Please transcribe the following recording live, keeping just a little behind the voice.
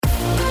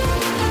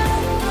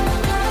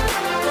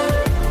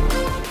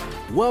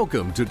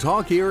Welcome to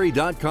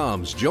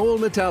TalkErie.com's Joel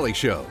Natale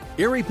Show,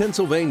 Erie,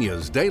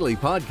 Pennsylvania's daily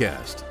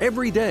podcast.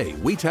 Every day,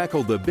 we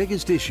tackle the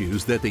biggest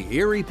issues that the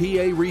Erie,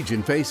 PA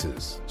region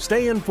faces.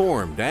 Stay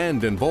informed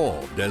and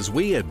involved as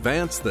we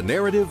advance the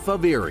narrative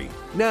of Erie.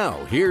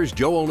 Now, here's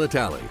Joel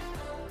Natale.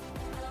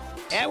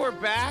 And we're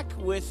back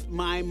with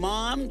my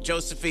mom,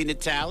 Josephine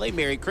Natale.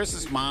 Merry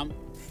Christmas, Mom.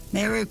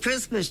 Merry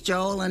Christmas,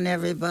 Joel and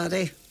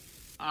everybody.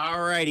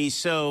 All righty.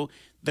 So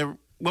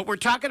what we're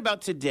talking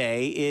about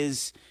today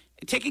is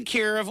taking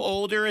care of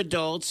older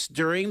adults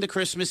during the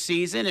Christmas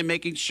season and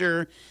making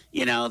sure,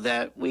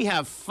 that we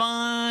have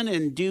fun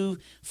and do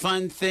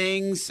fun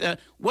things.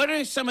 What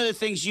are some of the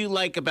things you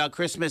like about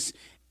Christmas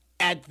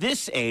at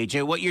this age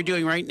and what you're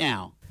doing right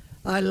now?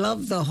 I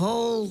love the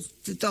whole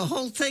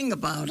thing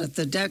about it,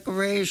 the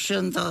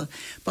decoration,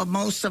 but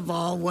most of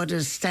all, what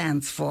it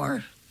stands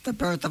for, the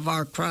birth of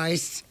our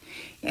Christ.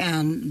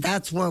 And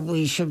that's where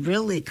we should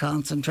really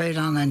concentrate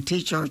on and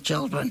teach our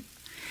children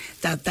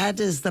that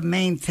is the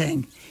main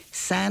thing.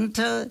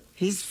 Santa,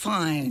 he's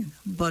fine,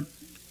 but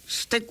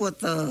stick with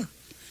the...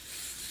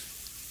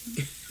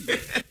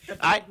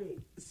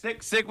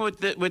 Stick with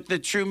the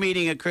true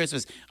meaning of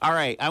Christmas. All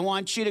right, I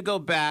want you to go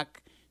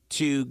back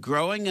to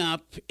growing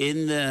up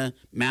in the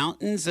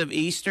mountains of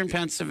eastern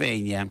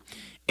Pennsylvania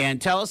and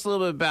tell us a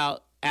little bit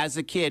about, as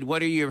a kid,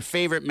 what are your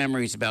favorite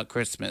memories about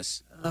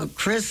Christmas?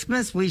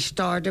 Christmas, we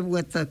started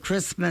with the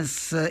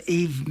Christmas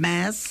Eve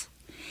Mass,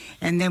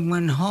 and then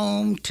went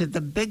home to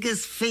the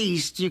biggest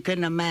feast you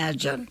can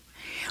imagine,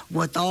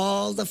 with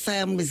all the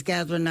families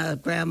gathering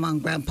at Grandma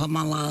and Grandpa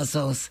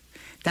Malazzo's.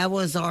 That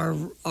was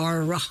our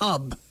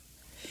hub.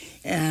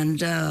 And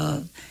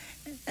there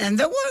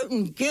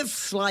weren't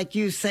gifts like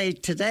you say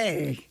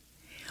today.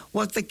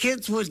 What the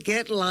kids would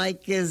get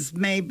is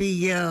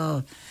maybe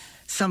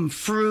some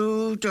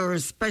fruit or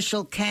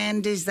special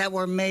candies that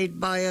were made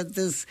by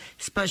this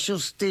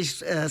specialty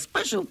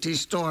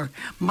store,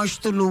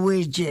 Mushto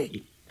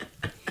Luigi.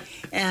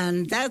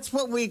 And that's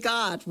what we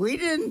got.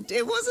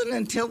 It wasn't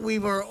until we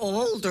were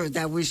older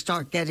that we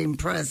start getting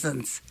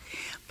presents.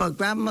 But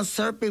Grandma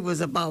Serpy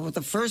was about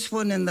the first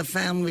one in the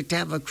family to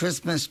have a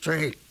Christmas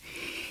tree.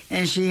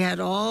 And she had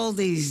all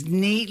these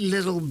neat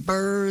little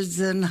birds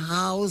and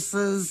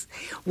houses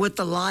with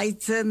the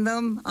lights in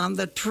them on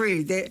the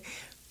tree.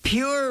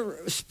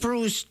 Pure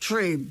spruce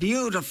tree,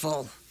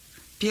 beautiful,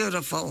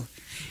 beautiful.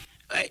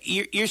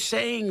 You're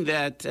saying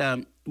that,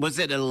 was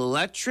it an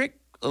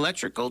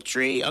electrical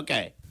tree?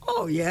 Okay.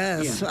 Oh,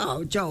 yes. Yeah.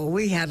 Oh, Joe,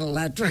 we had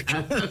electric.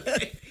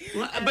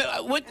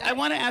 But what I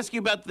want to ask you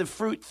about the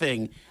fruit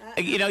thing.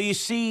 You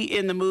see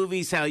in the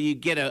movies how you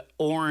get an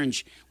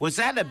orange. Was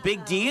that a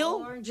big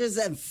deal? Oranges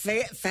and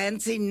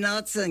fancy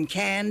nuts and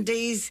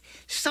candies,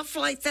 stuff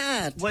like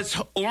that. Was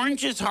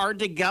oranges hard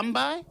to come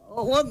by?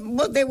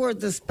 Well, they were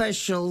the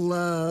special,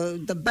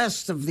 the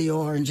best of the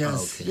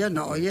oranges. Okay.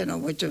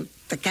 With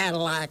the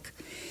Cadillac.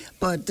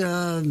 But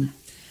I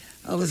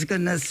was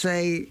going to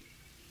say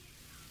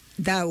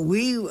that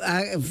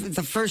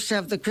the first to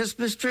have the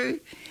Christmas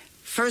tree,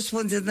 first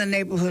ones in the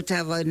neighborhood to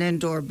have an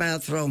indoor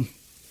bathroom.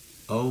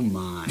 Oh,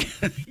 my.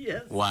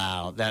 Yes.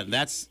 Wow.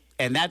 That's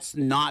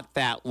not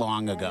that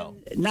long ago.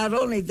 And not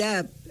only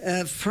that,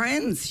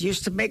 friends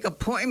used to make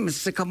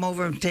appointments to come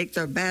over and take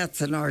their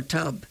baths in our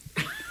tub.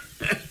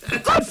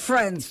 Good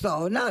friends,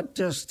 though, not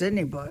just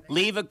anybody.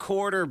 Leave a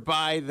quarter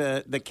by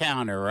the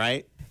counter,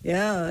 right?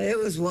 Yeah, it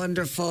was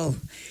wonderful.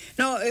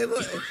 No,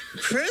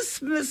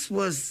 Christmas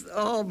was,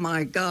 oh,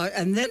 my God.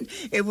 And then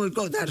it would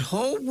go that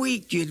whole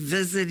week. You'd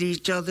visit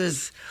each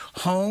other's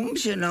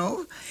homes,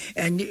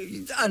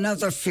 and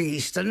another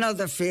feast. And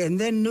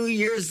then New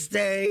Year's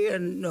Day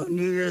and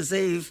New Year's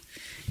Eve.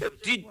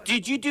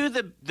 Did you do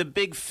the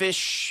big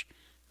fish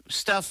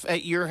stuff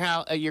at your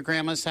house, at your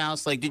grandma's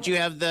house? Like, did you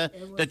have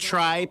the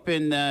tripe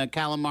and the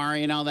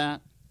calamari and all that?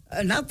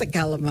 Not the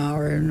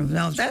calamari.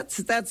 No,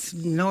 that's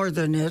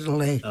northern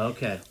Italy.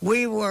 Okay.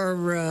 We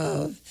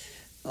were,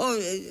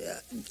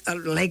 a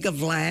leg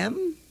of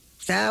lamb.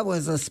 That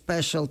was a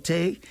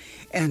specialty.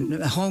 And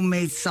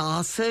homemade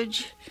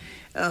sausage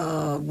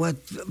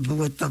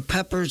with the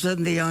peppers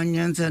and the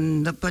onions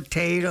and the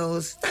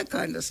potatoes, that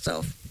kind of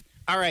stuff.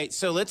 All right,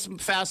 so let's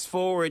fast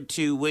forward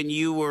to when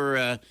you were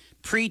a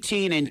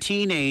preteen and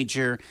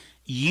teenager.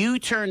 You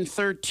turned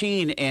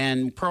 13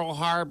 and Pearl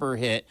Harbor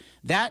hit.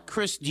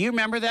 Do you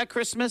remember that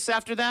Christmas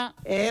after that?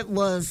 It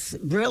was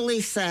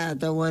really sad.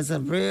 There was a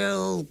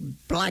real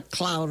black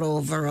cloud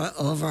over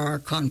our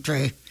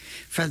country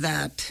for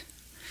that.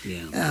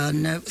 Yeah.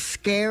 And it was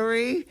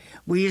scary.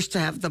 We used to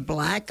have the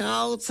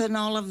blackouts and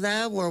all of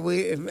that, where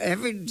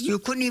you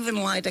couldn't even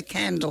light a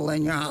candle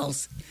in your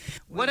house.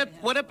 What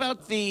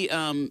about the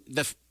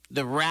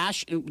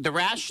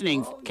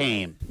rationing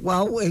came?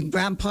 Well, in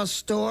Grandpa's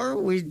store,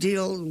 we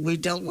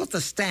dealt with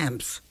the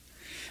stamps,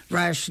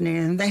 rationing,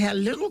 and they had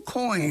little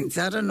coins.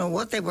 I don't know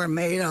what they were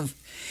made of.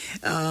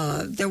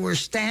 There were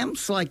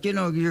stamps, like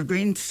your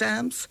green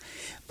stamps,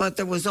 but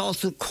there was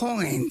also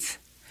coins,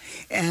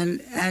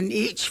 and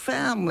each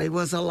family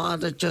was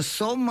allotted just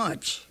so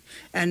much,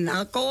 and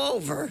not go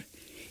over.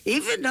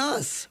 even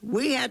us,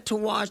 we had to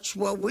watch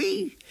what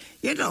we,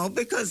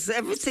 because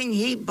everything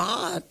he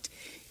bought,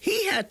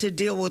 he had to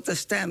deal with the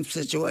stamp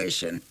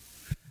situation.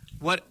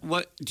 What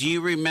do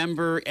you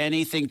remember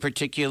anything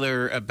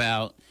particular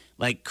about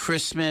like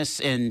Christmas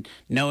and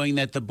knowing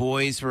that the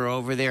boys were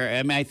over there?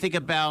 I mean, I think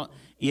about,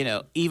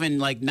 even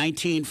like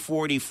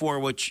 1944,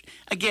 which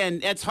again,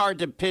 that's hard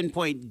to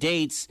pinpoint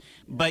dates,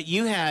 but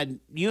you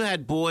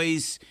had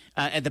boys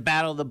at the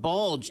Battle of the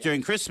Bulge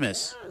during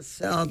Christmas.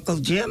 Yes, Uncle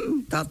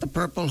Jim got the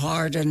Purple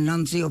Heart in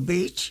Nuncio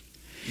Beach.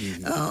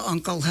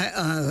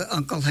 Mm-hmm.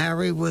 Uncle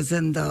Harry was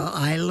in the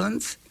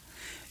islands.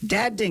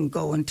 Dad didn't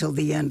go until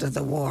the end of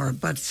the war,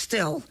 but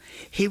still,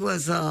 he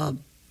was a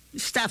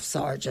staff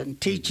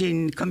sergeant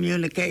teaching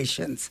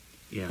communications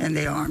in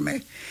the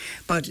Army.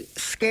 But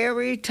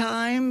scary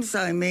times,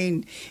 I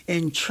mean,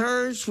 in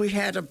church, we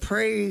had to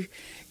pray,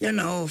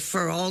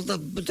 for all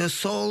the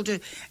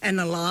soldiers, and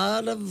a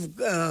lot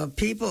of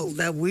people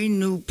that we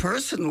knew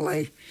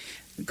personally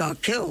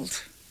got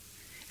killed.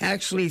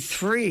 Actually,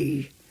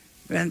 3.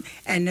 And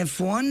if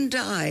one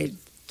died,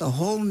 the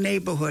whole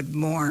neighborhood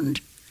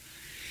mourned.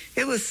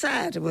 It was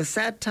sad. It was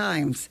sad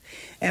times.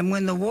 And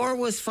when the war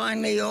was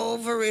finally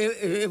over,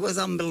 it was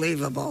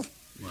unbelievable.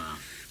 Wow.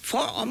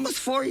 For almost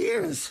 4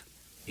 years.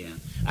 Yeah.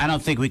 I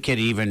don't think we could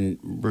even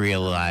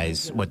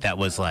realize what that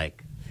was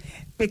like.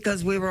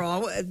 Because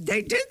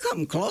they did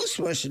come close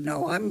to us,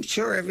 I'm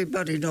sure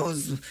everybody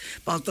knows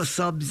about the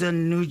subs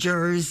in New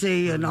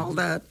Jersey and all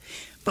that.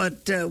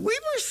 But we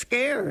were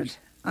scared.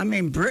 I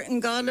mean, Britain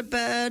got it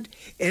bad,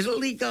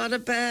 Italy got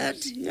it bad,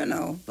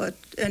 But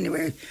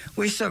anyway,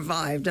 we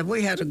survived, and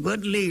we had a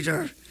good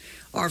leader,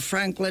 our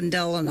Franklin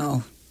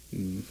Delano.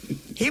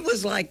 He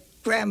was like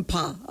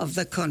grandpa of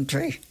the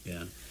country.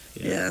 Yeah.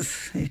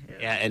 Yes.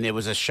 Yeah, and it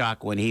was a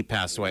shock when he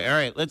passed away. All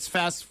right, let's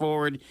fast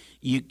forward.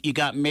 You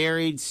got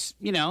married,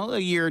 a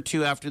year or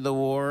two after the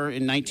war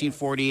in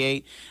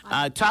 1948.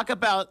 Talk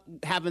about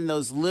having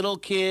those little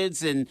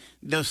kids and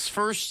those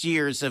first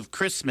years of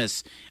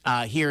Christmas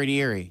here in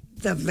Erie.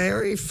 The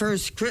very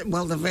first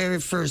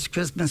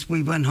Christmas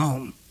we went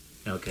home.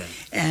 Okay.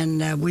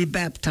 And we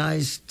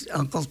baptized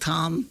Uncle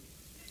Tom.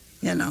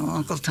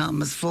 Uncle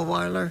Thomas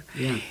Fulweiler.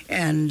 Yeah.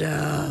 And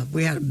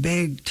we had a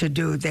big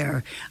to-do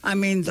there. I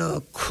mean,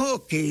 the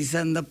cookies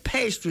and the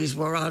pastries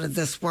were out of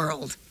this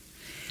world.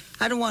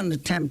 I don't want to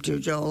tempt you,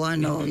 Joel. I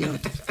know you.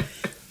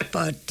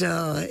 But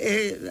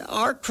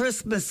our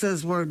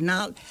Christmases were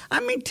not... I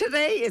mean,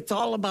 today it's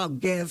all about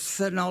gifts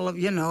and all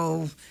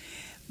of,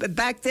 But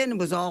back then it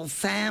was all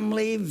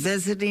family,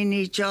 visiting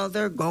each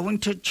other, going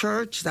to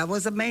church. That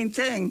was the main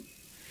thing.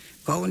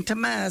 Going to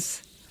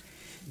Mass.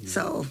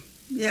 So,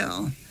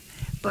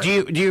 But,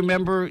 do you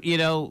remember,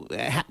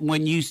 when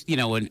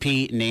when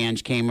Pete and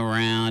Ange came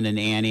around and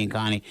Annie and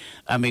Connie?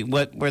 I mean,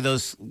 what were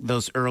those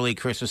early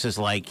Christmases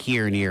like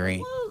here in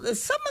Erie? Well,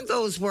 some of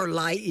those were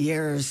light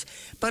years,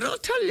 but I'll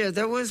tell you,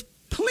 there was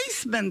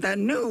policemen that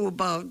knew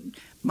about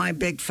my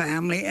big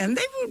family, and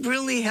they would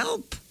really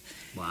help.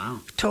 Wow.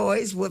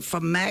 Toys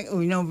from Mac.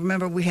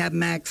 Remember we had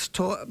Mark's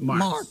toys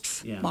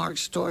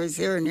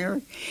here in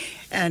Erie,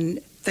 and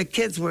the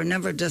kids were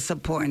never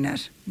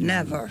disappointed.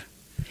 Never.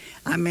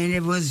 I mean,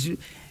 it was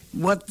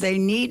what they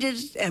needed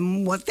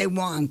and what they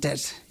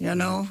wanted,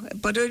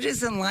 But it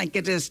isn't like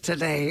it is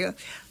today.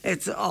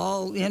 It's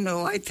all,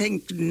 I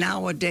think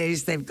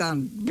nowadays they've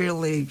gone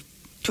really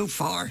too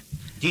far.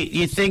 Do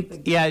you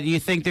think, do you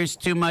think there's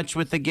too much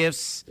with the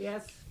gifts?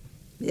 Yes.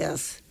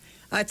 Yes.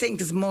 I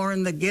think it's more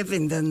in the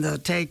giving than the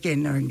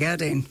taking or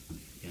getting.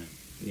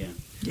 Yeah.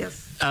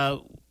 Yes.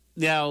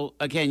 Now,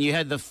 again, you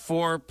had the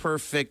 4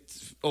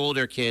 perfect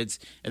older kids,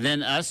 and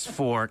then us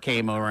 4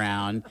 came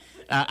around.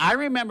 I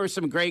remember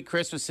some great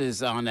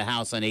Christmases on the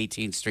house on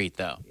 18th Street,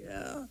 though.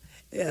 Yeah.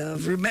 Do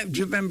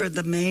you remember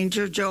the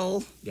manger,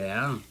 Joel?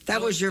 Yeah.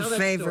 That was your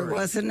favorite, story.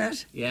 Wasn't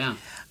it? Yeah.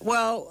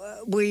 Well,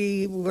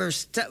 we were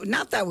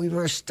not that we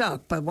were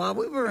stuck, but while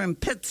we were in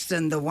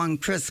Pittston the one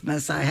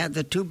Christmas, I had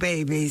the 2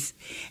 babies.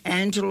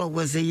 Angela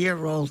was a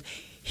year old.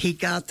 He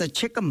got the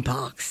chicken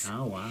pox.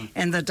 Oh, wow.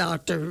 And the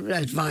doctor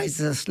advised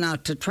us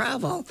not to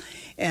travel.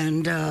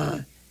 And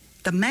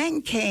the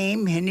man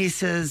came, and he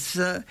says,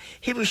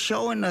 he was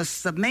showing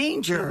us the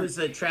manger. He was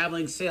a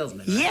traveling salesman,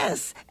 right?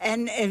 Yes.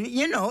 And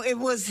it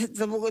was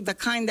the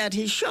kind that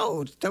he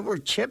showed. There were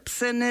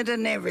chips in it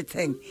and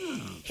everything.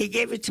 Oh. He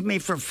gave it to me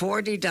for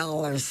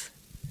 $40.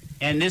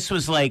 And this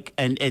was like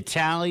an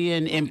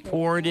Italian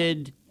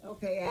imported...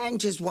 Okay,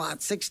 Angie's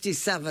what,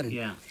 67?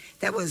 Yeah.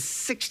 That was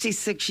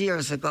 66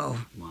 years ago.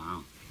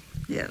 Wow.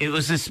 Yeah. It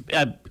was this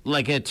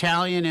like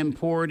Italian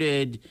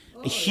imported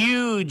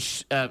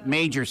huge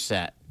major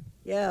set.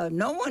 Yeah,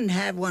 no one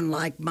had one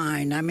like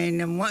mine. I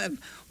mean, and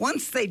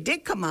once they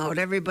did come out,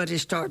 everybody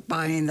started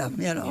buying them,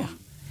 Yeah.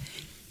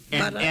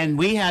 And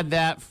we had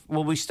that.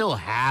 Well, we still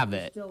have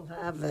it. Still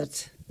have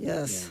it.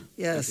 Yes,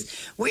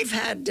 yes. We've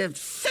had it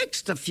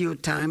fixed a few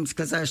times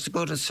because I used to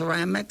go to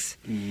ceramics,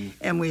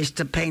 and we used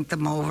to paint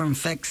them over and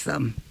fix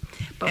them.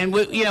 But, and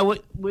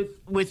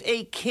with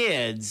 8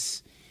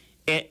 kids,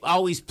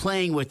 always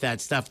playing with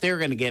that stuff, they're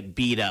going to get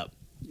beat up.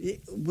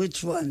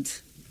 Which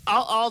ones?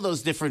 all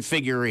those different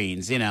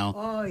figurines, you know.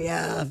 Oh,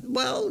 yeah.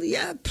 Well,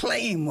 yeah,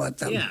 playing with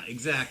them. Yeah,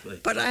 exactly.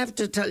 But I have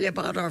to tell you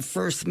about our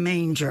first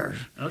manger.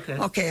 Okay.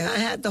 Okay, I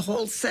had the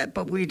whole set,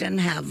 but we didn't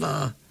have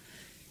a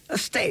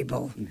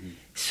stable. Mm-hmm.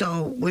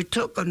 So we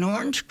took an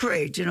orange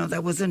crate,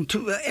 that was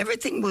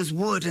everything was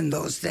wood in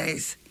those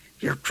days,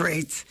 your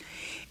crates.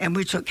 And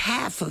we took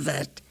half of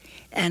it.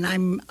 And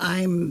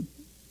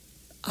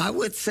I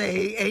would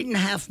say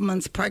 8.5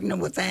 months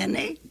pregnant with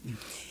Annie.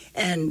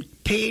 And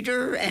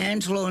Peter,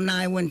 Angelo, and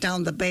I went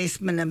down the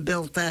basement and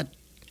built that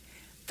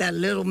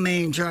little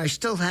manger. I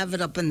still have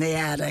it up in the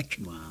attic.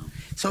 Wow.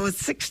 So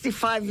it's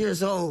 65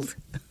 years old.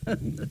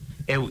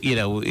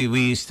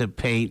 We used to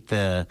paint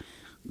the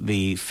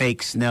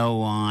fake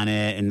snow on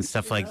it and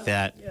stuff like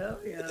that. Yeah.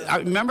 I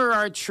remember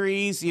our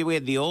trees. We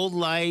had the old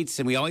lights,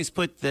 and we always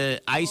put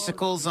the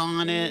icicles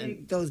on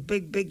it. Those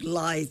big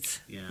lights.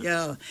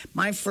 Yeah.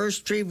 My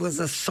first tree was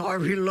a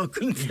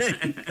sorry-looking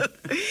thing.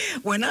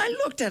 When I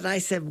looked at it, I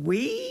said,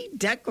 we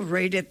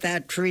decorated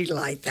that tree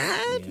like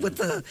that with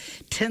the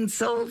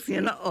tinsel,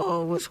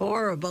 Oh, it was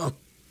horrible.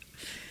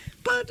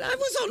 But I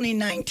was only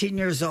 19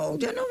 years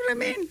old. You know what I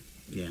mean?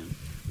 Yeah.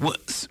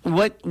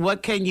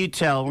 What can you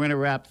tell? We're going to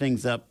wrap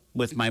things up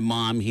with my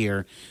mom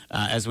here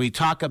as we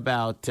talk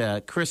about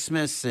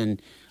Christmas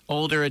and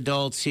older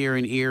adults here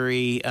in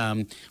Erie.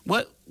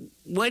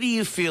 What do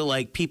you feel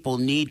like people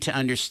need to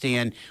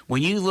understand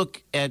when you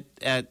look at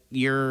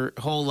your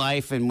whole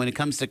life and when it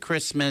comes to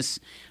Christmas?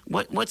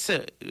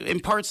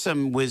 Impart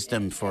some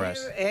wisdom for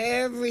us.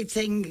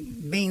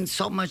 Everything means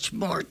so much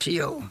more to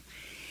you,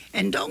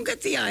 and don't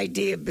get the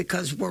idea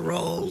because we're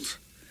old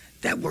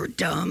that we're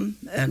dumb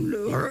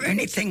or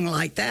anything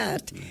like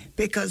that,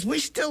 because we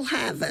still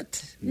have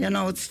it.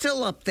 It's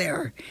still up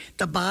there.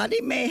 The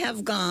body may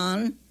have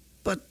gone,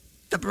 but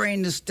the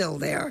brain is still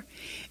there.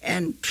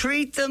 And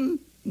treat them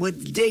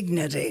with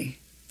dignity.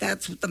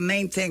 That's the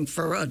main thing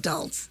for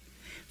adults,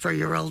 for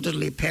your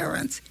elderly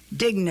parents.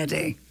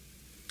 Dignity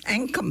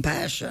and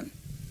compassion.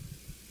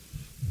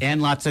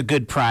 And lots of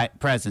good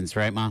presents,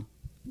 right, Mom?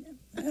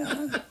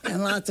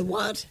 And lots of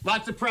what?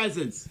 Lots of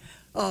presents.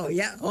 Oh,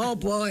 yeah. Oh,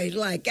 boy.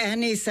 Like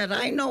Annie said,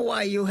 I know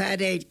why you had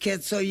 8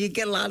 kids, so you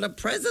get a lot of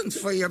presents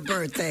for your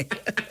birthday.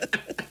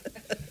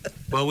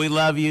 Well, we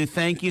love you.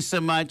 Thank you so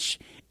much.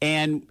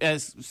 And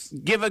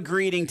give a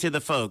greeting to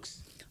the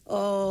folks.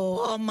 Oh,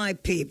 all my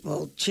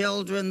people,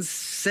 children,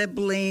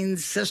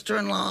 siblings,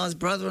 sister-in-laws,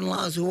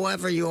 brother-in-laws,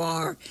 whoever you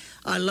are.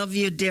 I love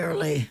you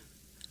dearly.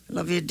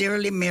 Love you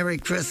dearly. Merry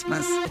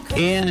Christmas.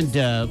 And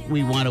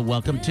we want to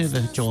welcome to the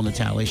Joel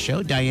Natale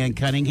Show, Diane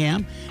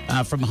Cunningham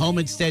from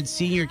Homestead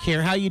Senior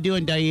Care. How you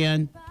doing,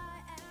 Diane?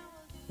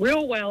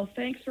 Real well.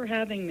 Thanks for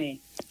having me.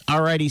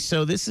 All righty.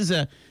 So this is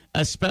a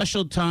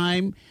special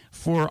time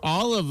for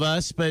all of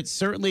us, but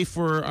certainly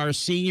for our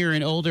senior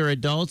and older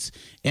adults,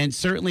 and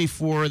certainly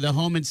for the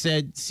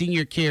Homestead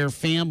Senior Care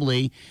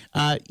family.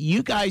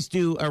 You guys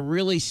do a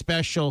really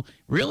special,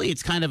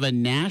 it's kind of a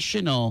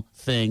national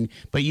thing,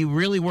 but you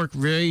really work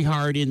very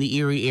hard in the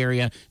Erie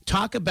area.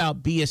 Talk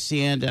about Be a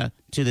Santa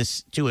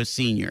to a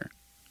senior.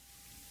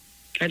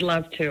 I'd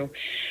love to.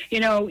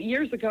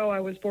 Years ago,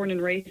 I was born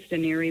and raised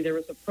in Erie. There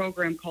was a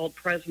program called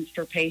Presents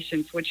for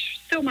Patients,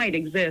 which still might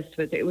exist,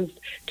 but it was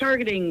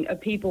targeting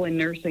people in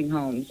nursing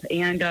homes.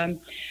 And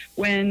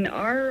when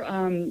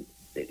our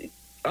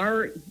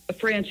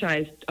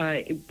franchise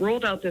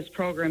rolled out this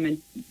program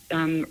in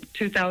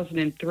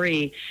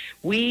 2003,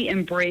 we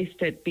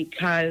embraced it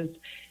because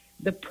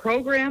the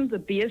program, the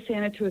Be a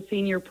Santa to a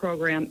Senior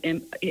program,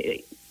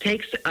 it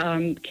takes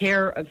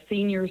care of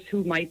seniors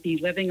who might be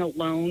living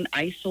alone,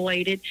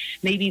 isolated.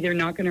 Maybe they're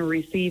not going to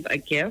receive a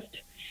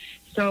gift.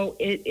 So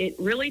it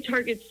really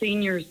targets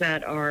seniors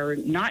that are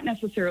not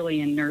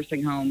necessarily in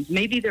nursing homes.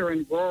 Maybe they're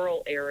in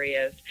rural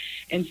areas.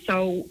 And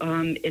so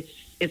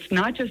it's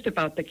not just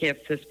about the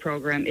gifts, this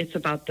program. It's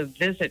about the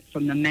visit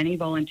from the many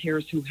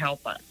volunteers who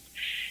help us.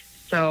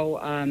 So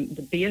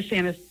the Be a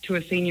Santa to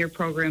a Senior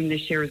program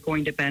this year is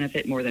going to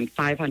benefit more than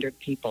 500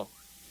 people.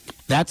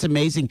 That's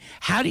amazing.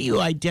 How do you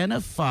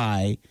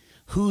identify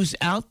who's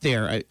out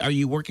there? Are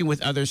you working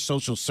with other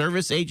social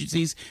service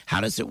agencies?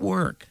 How does it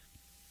work?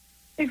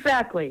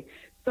 Exactly.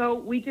 So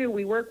we do.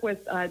 We work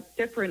with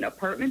different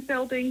apartment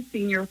buildings,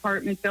 senior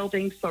apartment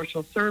buildings,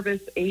 social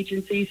service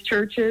agencies,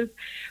 churches.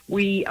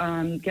 We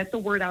get the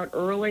word out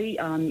early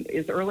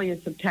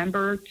as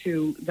September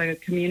to the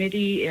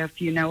community.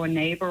 If you know a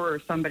neighbor or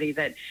somebody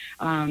that,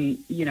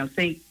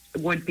 think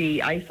would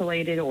be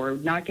isolated or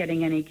not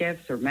getting any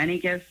gifts or many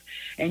gifts,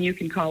 and you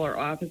can call our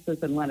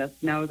offices and let us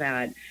know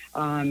that.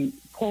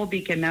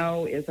 Colby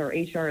Gano is our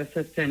HR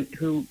assistant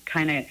who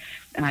kind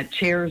of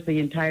chairs the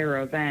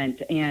entire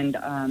event,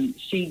 and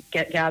she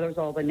gathers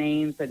all the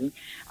names and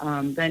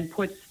then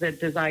puts the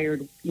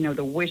desired,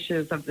 the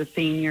wishes of the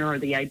senior or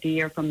the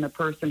idea from the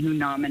person who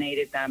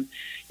nominated them,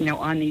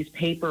 on these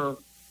paper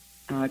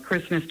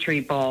Christmas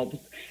tree bulbs.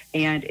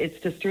 And it's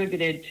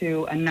distributed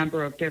to a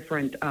number of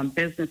different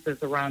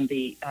businesses around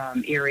the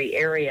Erie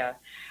area.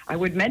 I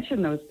would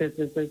mention those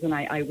businesses, and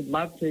I would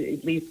love to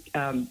at least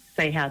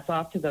say hats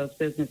off to those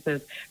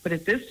businesses. But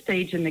at this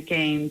stage in the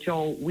game,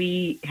 Joel,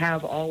 we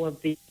have all of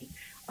the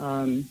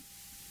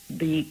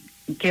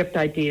gift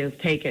ideas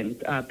taken.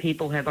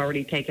 People have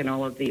already taken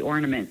all of the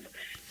ornaments.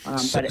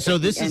 So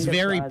this is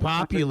very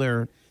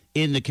popular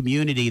in the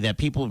community, that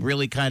people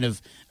really kind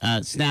of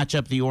snatch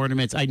up the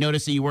ornaments. I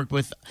noticed that you worked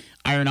with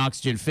Iron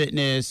Oxygen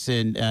Fitness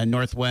and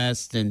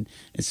Northwest and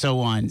so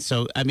on.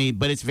 So, I mean,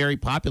 but it's very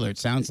popular, it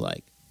sounds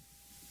like.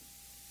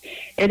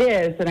 It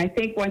is, and I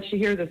think once you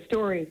hear the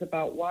stories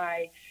about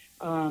why,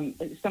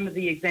 some of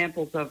the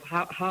examples of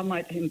how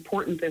much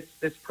important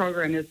this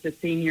program is to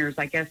seniors,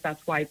 I guess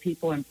that's why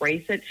people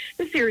embrace it.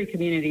 The Erie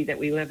community that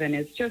we live in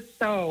is just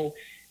so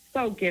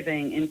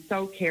giving and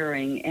so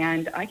caring.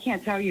 And I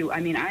can't tell you,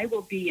 I mean, I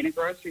will be in a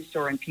grocery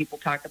store and people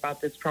talk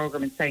about this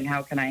program and saying,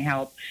 how can I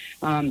help?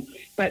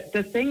 But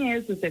the thing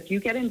is if you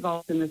get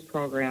involved in this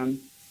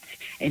program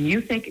and you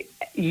think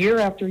year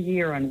after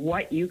year on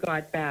what you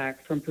got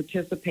back from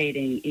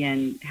participating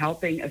in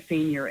helping a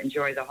senior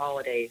enjoy the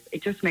holidays,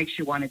 it just makes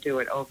you want to do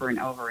it over and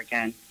over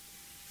again.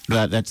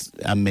 That's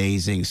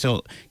amazing.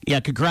 So, yeah,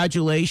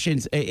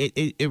 congratulations.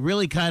 It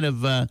really kind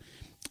of...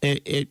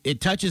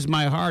 It touches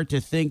my heart to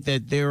think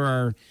that there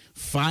are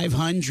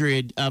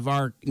 500 of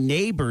our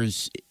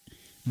neighbors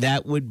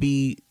that would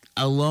be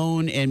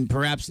alone and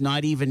perhaps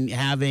not even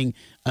having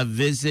a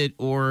visit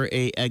or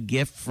a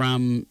gift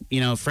from,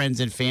 friends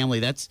and family.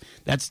 That's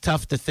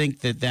tough to think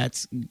that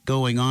that's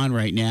going on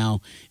right now.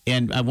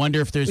 And I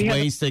wonder if there's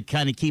ways to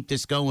kind of keep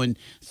this going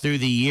through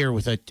the year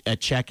with a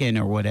check-in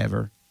or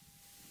whatever.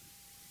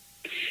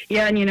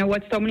 Yeah, and you know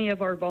what? So many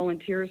of our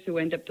volunteers who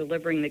end up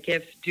delivering the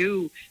gifts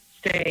do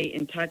stay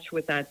in touch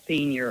with that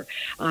senior.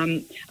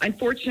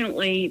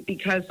 Unfortunately,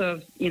 because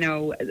of,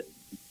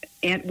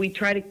 and we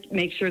try to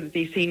make sure that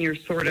these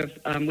seniors sort of,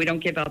 we don't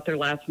give out their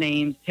last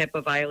names,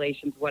 HIPAA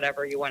violations,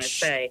 whatever you want to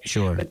say.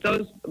 Sure. But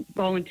those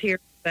volunteers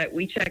that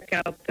we check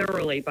out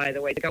thoroughly, by the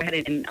way, to go ahead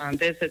and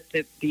visit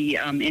the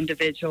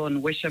individual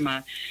and wish them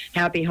a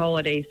happy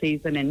holiday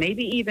season and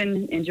maybe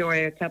even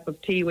enjoy a cup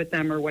of tea with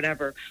them or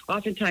whatever.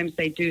 Oftentimes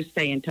they do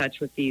stay in touch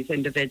with these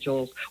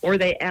individuals, or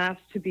they ask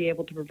to be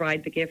able to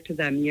provide the gift to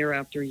them year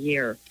after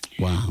year.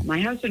 Wow. My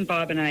husband,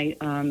 Bob, and I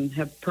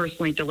have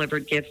personally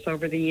delivered gifts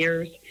over the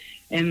years,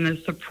 and the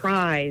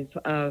surprise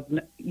of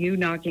you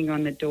knocking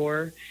on the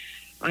door,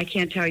 I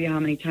can't tell you how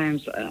many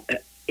times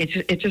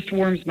it just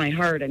warms my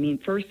heart. I mean,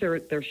 first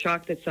they're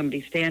shocked that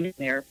somebody's standing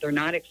there. They're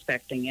not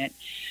expecting it.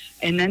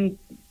 And then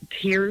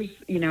tears,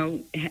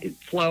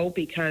 flow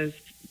because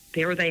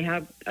there they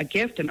have a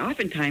gift, and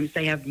oftentimes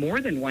they have more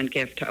than one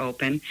gift to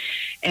open.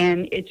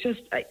 And it's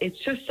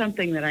just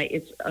something that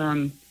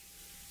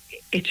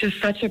it's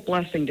just such a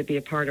blessing to be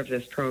a part of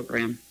this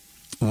program.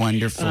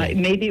 Wonderful.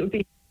 Maybe it would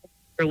be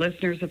for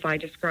listeners if I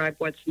describe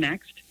what's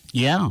next.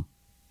 Yeah.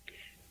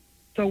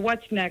 So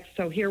what's next?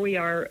 So here we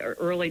are,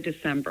 early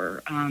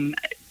December.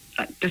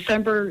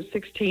 December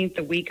 16th,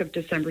 the week of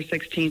December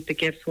 16th, the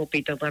gifts will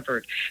be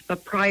delivered.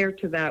 But prior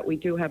to that, we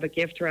do have a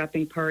gift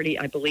wrapping party.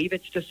 I believe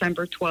it's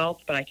December 12th,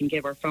 but I can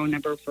give our phone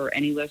number for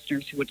any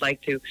listeners who would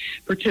like to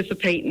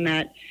participate in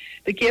that.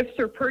 The gifts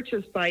are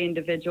purchased by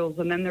individuals,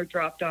 and then they're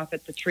dropped off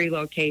at the tree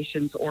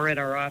locations or at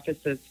our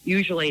offices,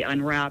 usually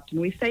unwrapped. And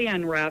we say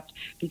unwrapped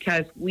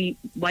because we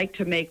like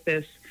to make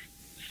this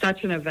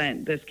such an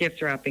event, this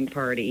gift wrapping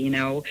party.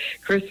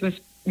 Christmas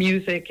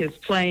music is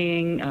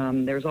playing.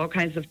 There's all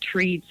kinds of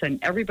treats, and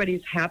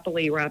everybody's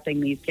happily wrapping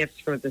these gifts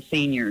for the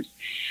seniors.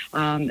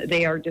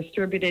 They are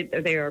distributed.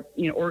 They are,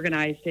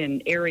 organized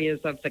in areas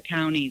of the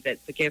county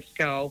that the gifts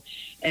go.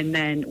 And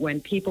then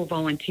when people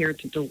volunteer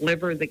to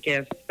deliver the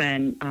gifts,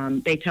 then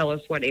they tell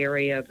us what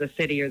area of the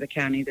city or the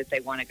county that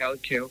they want to go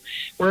to.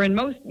 We're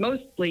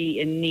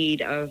mostly in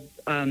need of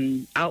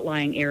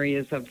outlying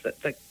areas of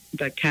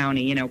the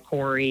county,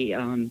 Corey,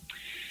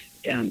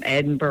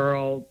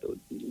 Edinburgh,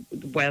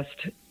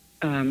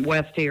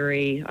 West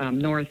Erie,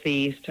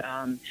 Northeast.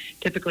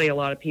 Typically, a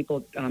lot of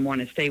people want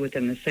to stay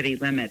within the city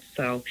limits.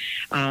 So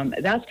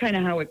that's kind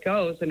of how it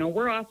goes. And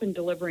we're often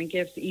delivering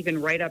gifts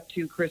even right up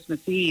to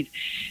Christmas Eve.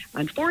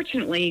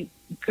 Unfortunately,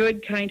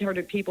 good,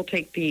 kind-hearted people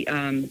take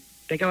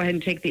they go ahead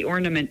and take the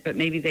ornament, but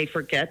maybe they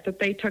forget that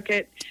they took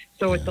it.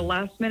 So at the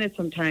last minute,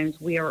 sometimes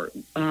we are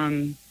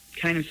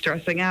kind of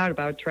stressing out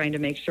about trying to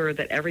make sure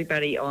that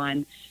everybody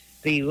on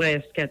the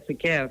list gets a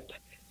gift.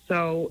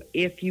 So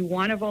if you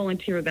want to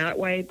volunteer that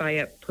way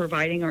by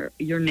providing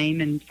your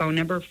name and phone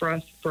number for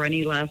us for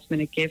any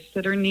last-minute gifts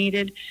that are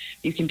needed,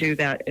 you can do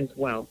that as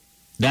well.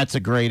 That's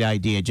a great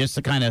idea, just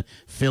to kind of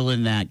fill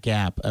in that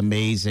gap.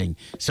 Amazing.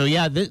 So,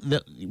 yeah,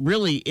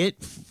 really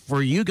it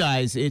for you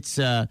guys, it's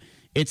a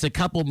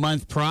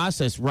couple-month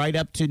process right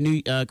up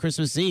to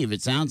Christmas Eve,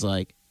 it sounds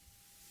like.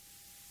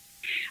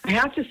 I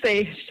have to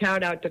say,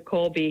 shout out to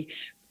Colby.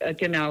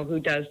 Gano, who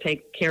does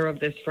take care of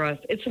this for us.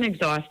 It's an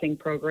exhausting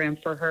program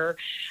for her.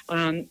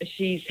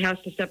 She has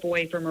to step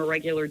away from her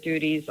regular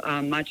duties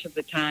much of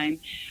the time.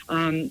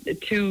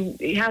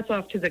 Hats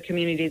off to the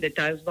community that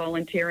does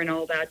volunteer and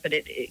all that, but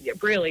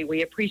it really,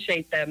 we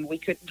appreciate them. We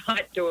could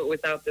not do it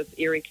without this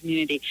Erie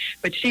community.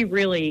 But she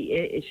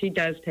really, she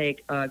does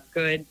take a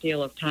good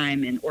deal of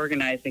time in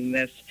organizing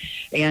this,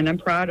 and I'm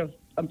proud of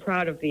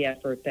the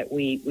effort that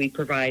we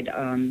provide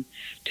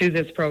to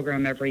this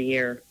program every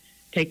year.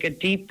 Take a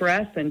deep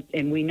breath,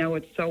 and we know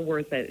it's so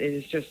worth it. It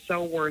is just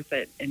so worth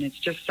it, and it's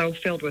just so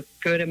filled with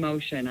good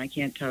emotion. I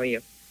can't tell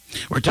you.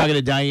 We're talking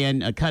to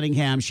Diane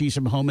Cunningham. She's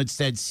from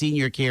Homestead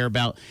Senior Care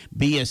about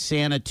Be a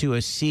Santa to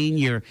a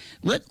Senior.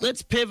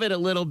 Let's pivot a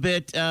little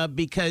bit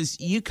because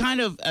you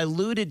kind of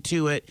alluded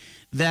to it,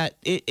 that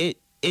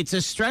it's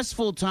a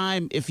stressful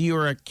time if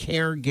you're a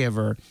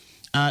caregiver.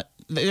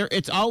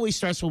 It's always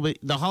stressful, but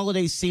the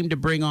holidays seem to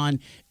bring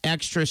on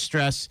extra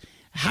stress.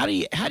 How do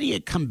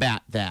you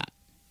combat that?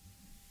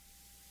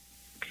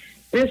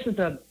 This is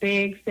a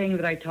big thing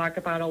that I talk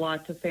about a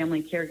lot to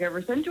family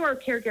caregivers and to our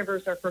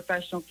caregivers, our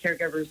professional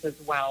caregivers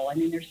as well. I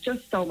mean, there's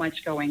just so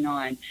much going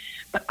on.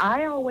 But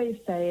I always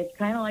say it's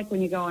kind of like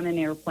when you go on an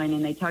airplane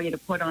and they tell you to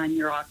put on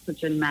your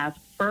oxygen mask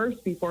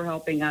first before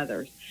helping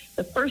others.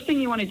 The first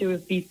thing you want to do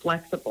is be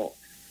flexible.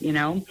 You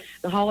know,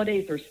 the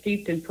holidays are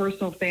steeped in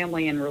personal,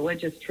 family, and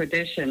religious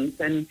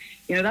traditions. And,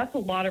 you know, that's a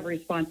lot of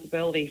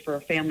responsibility for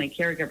a family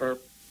caregiver.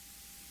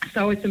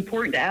 So it's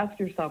important to ask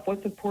yourself,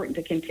 what's important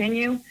to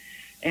continue?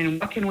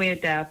 And what can we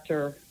adapt,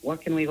 or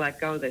what can we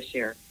let go this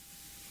year?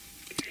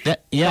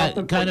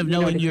 Kind of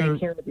knowing your.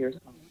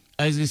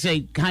 I was going to say,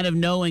 kind of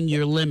knowing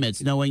your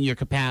limits, knowing your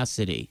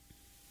capacity.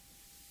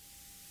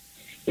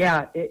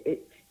 Yeah,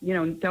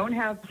 don't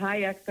have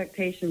high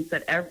expectations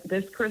that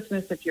this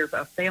Christmas, if you're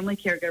a family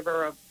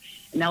caregiver of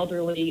an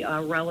elderly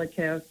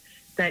relative,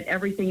 that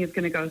everything is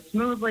going to go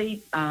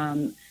smoothly.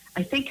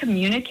 I think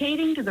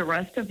communicating to the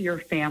rest of your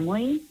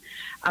family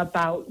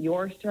about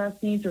your stress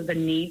needs or the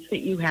needs that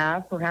you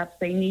have. Perhaps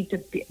they need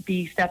to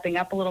be stepping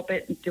up a little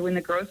bit and doing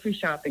the grocery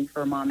shopping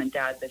for mom and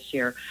dad this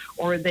year,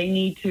 or they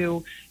need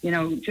to,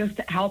 just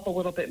help a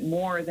little bit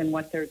more than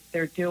what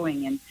they're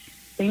doing. And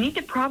they need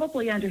to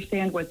probably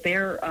understand what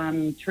their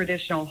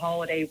traditional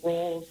holiday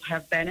roles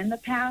have been in the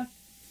past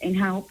and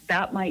how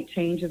that might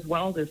change as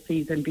well this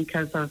season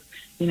because of,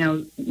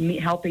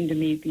 helping to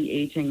meet the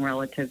aging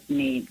relative's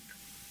needs.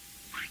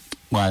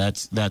 Wow,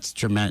 that's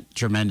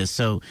tremendous.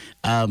 So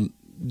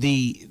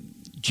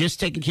just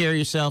taking care of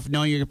yourself,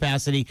 knowing your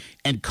capacity,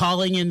 and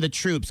calling in the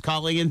troops,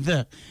 calling in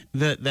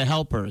the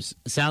helpers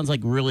sounds like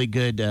really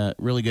good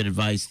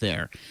advice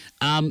there.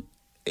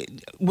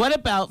 What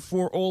about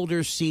for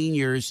older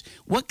seniors?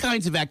 What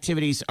kinds of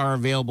activities are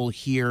available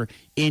here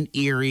in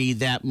Erie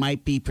that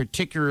might be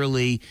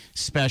particularly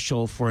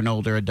special for an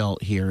older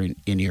adult here in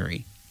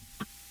Erie?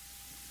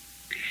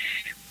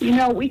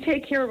 We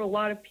take care of a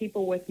lot of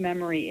people with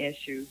memory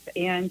issues,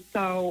 and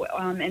so,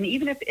 and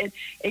even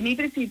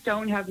if you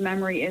don't have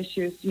memory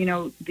issues,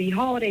 the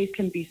holidays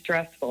can be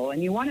stressful,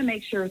 and you want to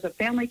make sure, as a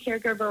family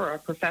caregiver or a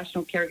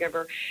professional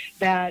caregiver,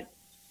 that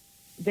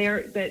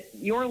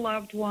your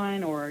loved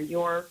one or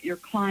your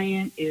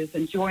client is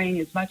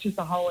enjoying as much of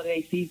the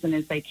holiday season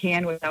as they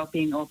can without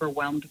being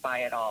overwhelmed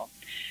by it all.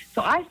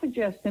 So I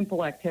suggest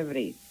simple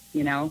activities.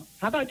 How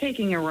about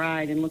taking a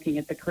ride and looking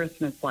at the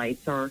Christmas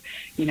lights, or,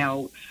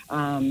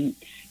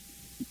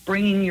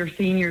 bringing your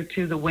senior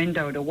to the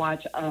window to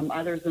watch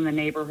others in the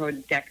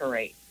neighborhood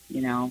decorate,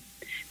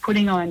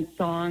 putting on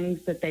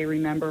songs that they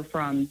remember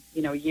from,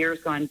 years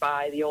gone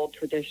by, the old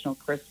traditional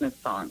Christmas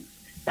songs,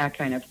 that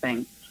kind of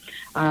thing.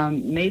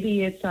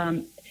 Maybe it's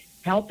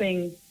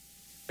helping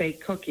bake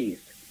cookies.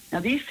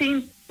 Now, these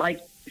seem like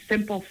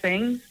simple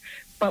things,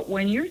 but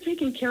when you're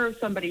taking care of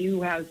somebody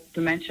who has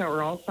dementia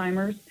or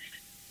Alzheimer's,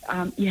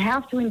 you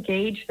have to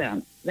engage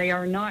them. They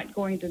are not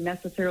going to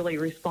necessarily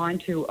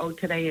respond to,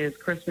 today is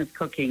Christmas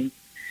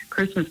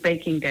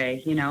baking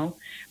day,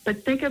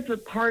 But think of the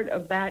part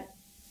of that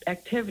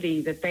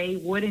activity that they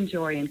would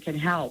enjoy and can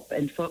help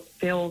and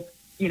fulfill,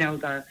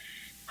 the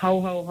ho,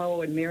 ho,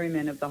 ho and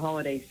merriment of the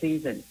holiday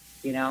season,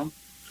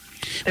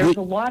 There's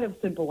a lot of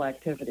simple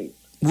activities.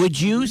 Would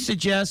you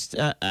suggest,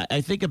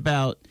 I think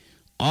about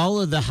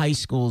all of the high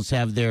schools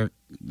have their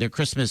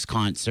Christmas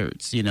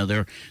concerts,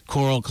 their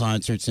choral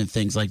concerts and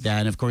things like that.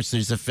 And of course,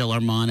 there's a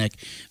Philharmonic.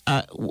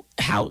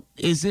 How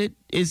is it?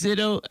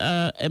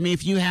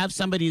 If you have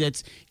somebody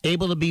that's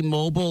able to be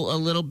mobile a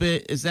little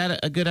bit, is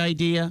that a good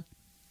idea?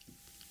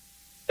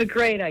 A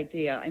great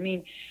idea.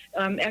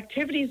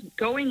 Activities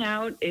going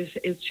out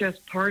is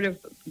just part of,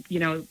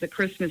 the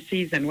Christmas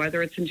season,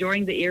 whether it's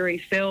enjoying the Erie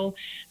Phil,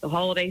 the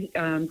holiday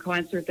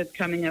concert that's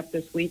coming up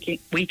this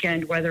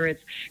weekend, whether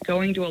it's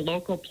going to a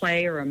local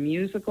play or a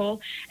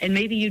musical, and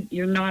maybe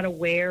you're not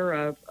aware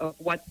of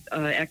what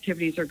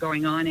activities are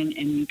going on, and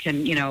you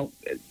can,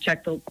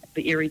 check the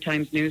Erie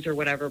Times News or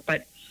whatever,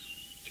 but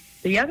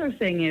The other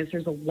thing is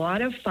there's a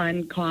lot of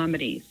fun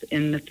comedies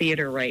in the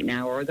theater right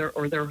now, or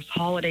there's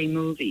holiday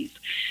movies.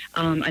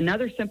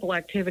 Another simple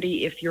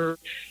activity, if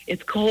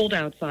it's cold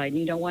outside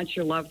and you don't want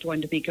your loved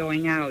one to be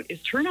going out,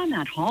 is turn on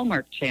that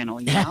Hallmark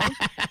channel, you know?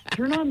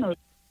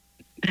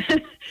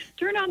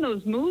 Turn on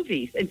those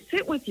movies and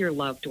sit with your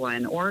loved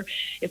one. Or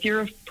if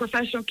you're a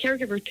professional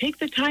caregiver, take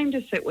the time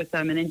to sit with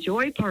them and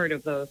enjoy part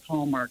of those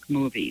Hallmark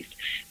movies,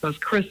 those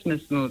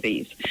Christmas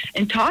movies,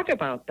 and talk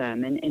about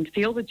them and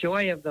feel the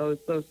joy of those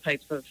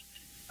types of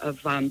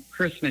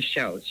Christmas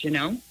shows, you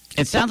know?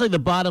 It sounds like the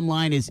bottom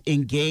line is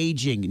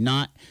engaging,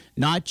 not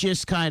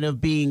just kind of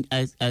being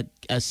a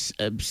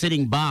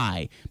sitting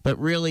by, but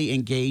really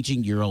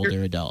engaging your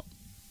older adult.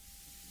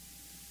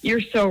 You're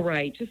so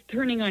right. Just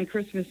turning on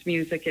Christmas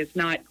music is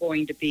not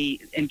going to be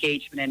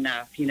engagement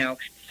enough, you know.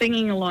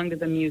 Singing along to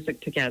the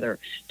music together,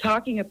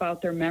 talking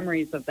about their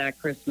memories of that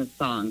Christmas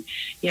song.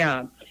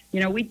 Yeah. You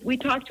know, we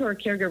talk to our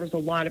caregivers a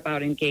lot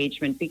about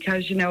engagement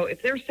because, you know,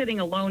 if they're sitting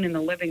alone in the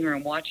living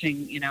room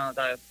watching, you know,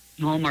 the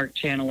Hallmark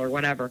channel or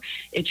whatever,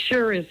 it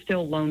sure is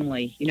still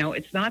lonely. You know,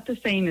 it's not the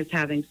same as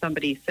having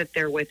somebody sit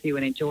there with you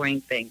and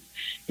enjoying things.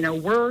 You know,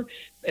 we're,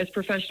 as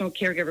professional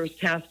caregivers,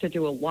 tasked to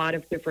do a lot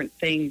of different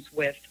things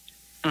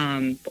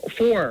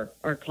for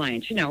our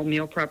clients, you know,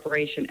 meal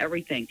preparation,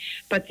 everything.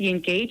 But the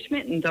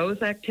engagement in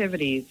those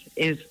activities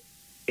is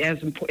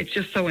it's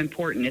just so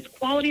important. It's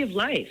quality of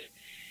life.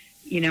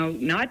 You know,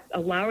 not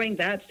allowing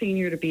that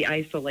senior to be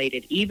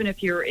isolated. Even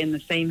if you're in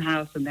the same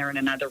house and they're in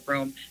another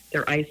room,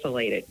 they're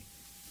isolated.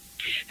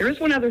 There is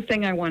one other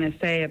thing I want to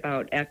say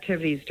about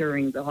activities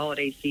during the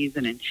holiday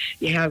season, and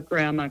you have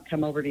grandma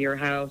come over to your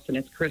house and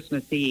it's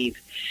Christmas Eve.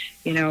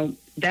 You know,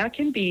 that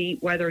can be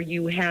whether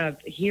you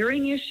have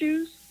hearing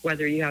issues,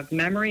 whether you have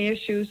memory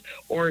issues,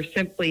 or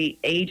simply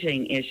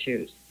aging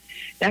issues.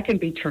 That can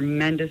be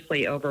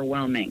tremendously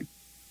overwhelming.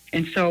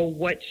 And so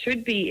what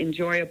should be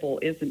enjoyable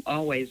isn't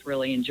always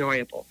really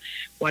enjoyable.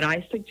 What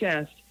I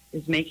suggest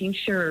is making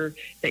sure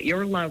that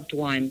your loved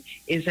one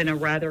is in a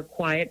rather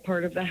quiet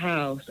part of the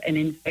house and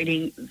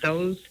inviting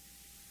those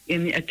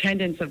in the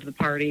attendance of the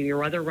party,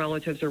 your other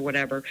relatives or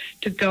whatever,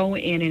 to go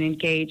in and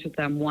engage with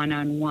them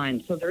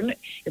one-on-one. So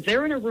if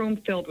they're in a room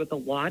filled with a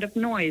lot of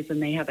noise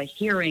and they have a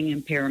hearing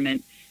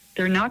impairment,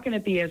 they're not going to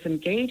be as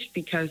engaged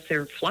because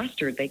they're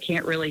flustered. They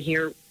can't really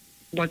hear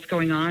what's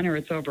going on, or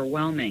it's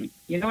overwhelming.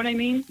 You know what I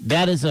mean?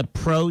 That is a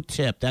pro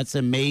tip. That's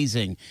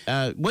amazing.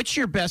 What's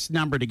your best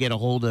number to get a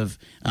hold of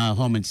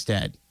Home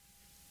Instead?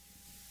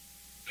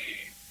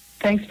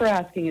 Thanks for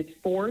asking. It's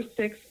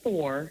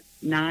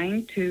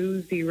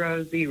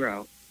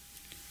 464-9200.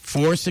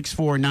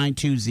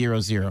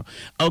 464-9200.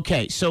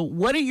 Okay, so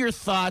what are your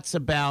thoughts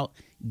about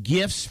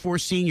gifts for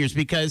seniors?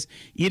 Because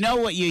you know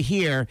what you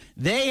hear,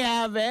 they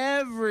have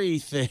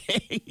everything.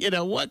 You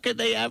know, what could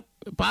they have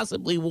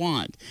possibly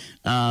want?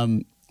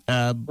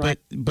 But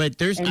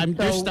there's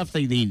stuff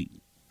they need.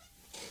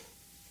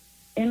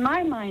 In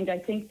my mind, I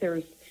think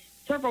there's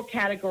several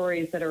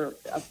categories that are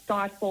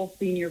thoughtful,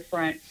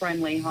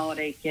 senior-friendly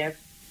holiday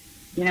gifts.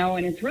 You know,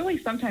 and it's really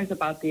sometimes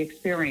about the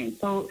experience.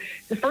 So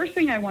the first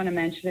thing I want to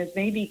mention is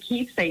maybe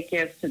keepsake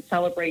gifts that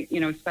celebrate, you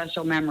know,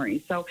 special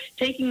memories. So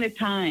taking the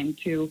time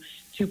to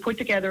put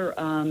together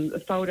a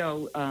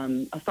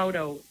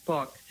photo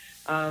book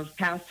of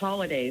past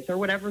holidays or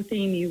whatever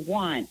theme you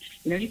want.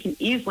 You know, you can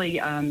easily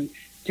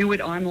do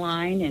it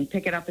online and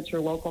pick it up at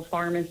your local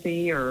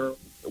pharmacy or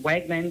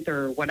Wegmans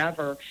or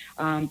whatever.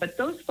 But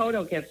those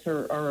photo gifts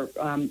are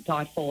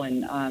thoughtful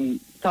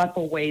and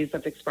thoughtful ways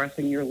of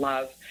expressing your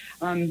love.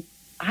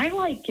 I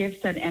like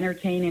gifts that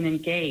entertain and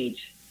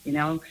engage. You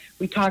know,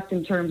 we talked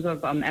in terms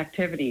of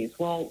activities.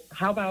 Well,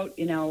 how about,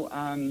 you know,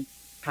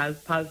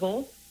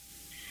 puzzles?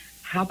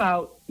 How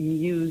about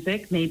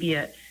music? Maybe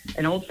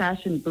an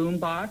old-fashioned boom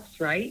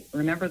box, right?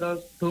 Remember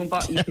those boom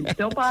boxes? You can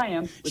still buy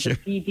them with Sure. a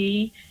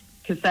CD,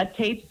 cassette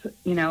tapes.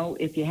 You know,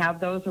 if you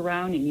have those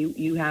around and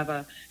you have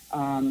a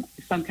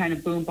some kind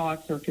of boom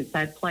box or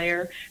cassette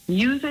player.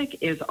 Music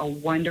is a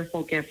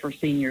wonderful gift for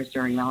seniors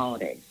during the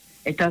holidays.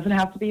 It doesn't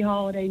have to be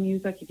holiday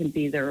music. It can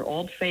be their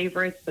old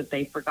favorites that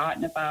they've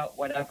forgotten about,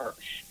 whatever.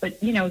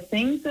 But, you know,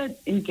 things that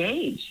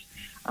engage.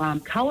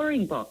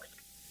 Coloring books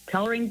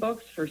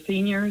for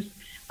seniors.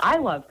 I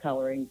love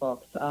coloring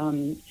books.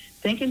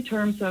 Think in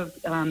terms of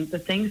the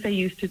things they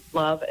used to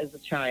love as a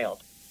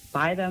child.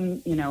 Buy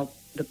them, you know,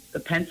 the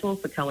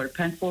pencils, the colored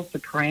pencils, the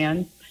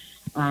crayons.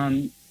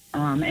 And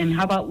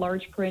how about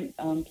large print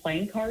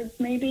playing cards,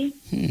 maybe?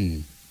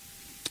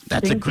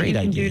 That's things a great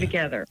that you can idea. do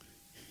together.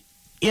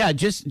 Yeah,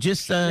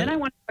 just Then I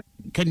want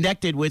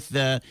connected with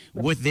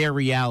their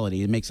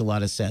reality. It makes a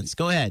lot of sense.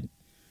 Go ahead.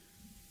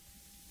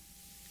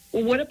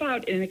 Well, what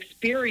about an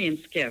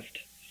experience gift?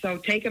 So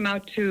take them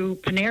out to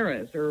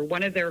Panera's or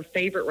one of their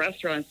favorite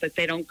restaurants that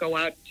they don't go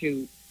out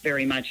to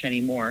very much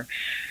anymore.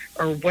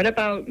 Or what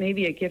about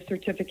maybe a gift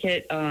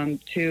certificate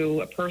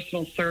to a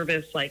personal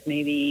service like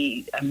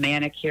maybe a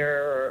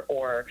manicure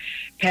or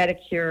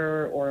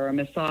pedicure or a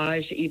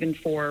massage, even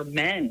for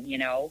men, you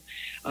know.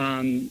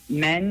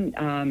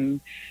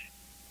 Men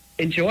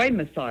enjoy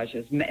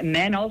massages.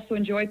 Men also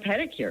enjoy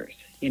pedicures.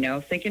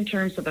 Think in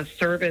terms of a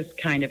service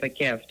kind of a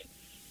gift,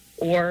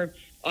 or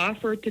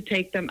offer to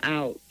take them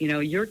out.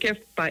 Your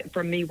gift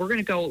from me, we're going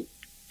to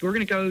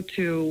go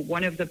to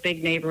one of the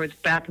big neighborhoods.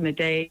 Back in the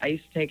day, I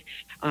used to take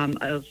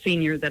a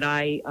senior that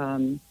I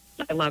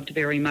loved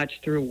very much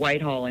through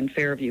Whitehall and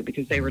Fairview,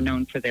 because they were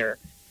known for their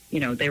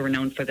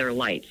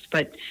lights.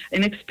 But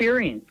an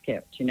experience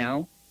gift,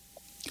 I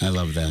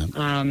love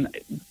that.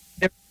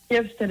 They're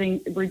gifts that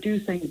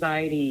reduce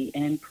anxiety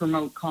and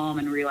promote calm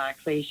and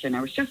relaxation.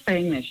 I was just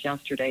saying this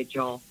yesterday,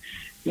 Joel.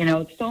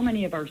 So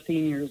many of our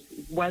seniors,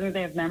 whether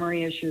they have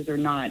memory issues or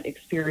not,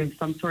 experience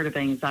some sort of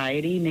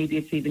anxiety. Maybe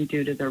it's even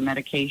due to their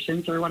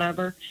medications or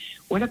whatever.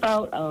 What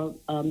about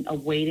a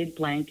weighted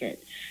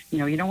blanket?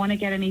 You don't want to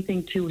get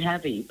anything too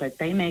heavy, but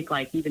they make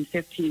like even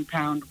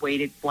 15-pound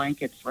weighted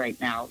blankets right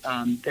now.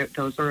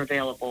 Those are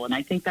available, and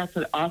I think that's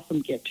an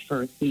awesome gift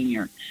for a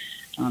senior.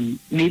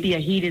 Maybe a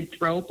heated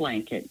throw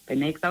blanket. They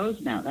make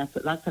those now.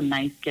 That's a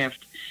nice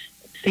gift.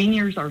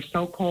 Seniors are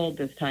so cold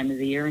this time of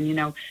the year,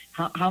 and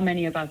how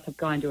many of us have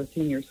gone to a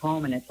senior's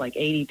home and it's like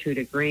 82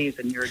 degrees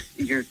and you're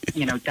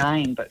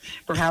dying, but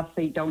perhaps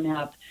they don't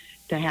have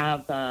to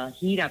have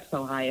heat up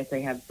so high if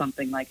they have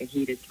something like a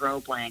heated throw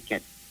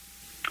blanket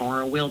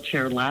or a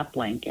wheelchair lap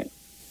blanket.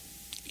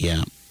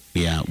 Yeah,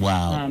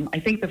 wow. I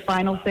think the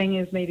final thing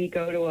is maybe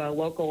go to a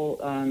local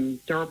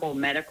durable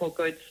medical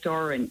goods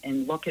store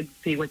and look and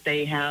see what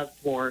they have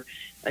for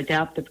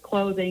adaptive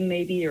clothing,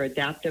 maybe, or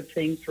adaptive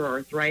things for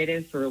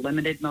arthritis or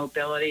limited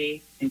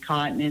mobility,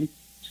 incontinence,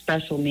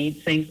 special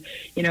needs things.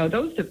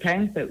 Those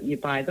Depends that you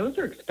buy, those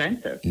are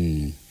expensive.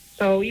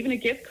 So even a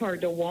gift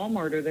card to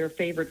Walmart or their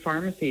favorite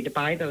pharmacy to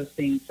buy those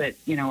things that,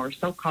 are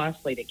so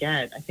costly to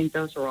get, I think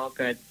those are all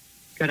good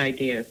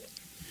ideas.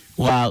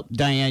 Wow,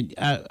 Diane,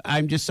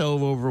 I'm just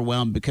so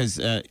overwhelmed because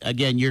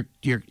again, you're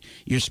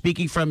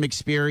speaking from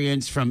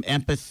experience, from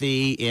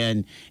empathy,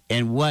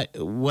 and what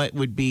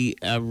would be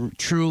a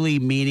truly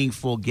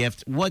meaningful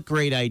gift. What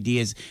great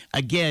ideas!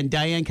 Again,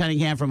 Diane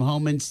Cunningham from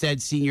Home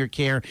Instead Senior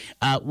Care.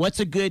 What's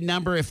a good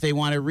number if they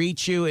want to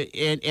reach you,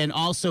 and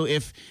also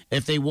if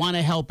they want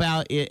to help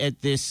out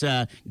at this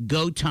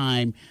go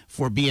time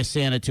for Be a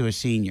Santa to a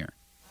Senior?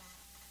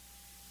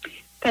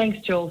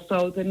 Thanks, Joel.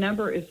 So the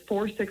number is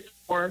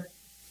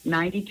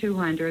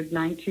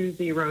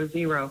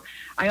 464-9200-9200.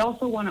 I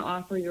also want to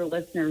offer your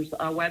listeners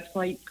a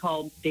website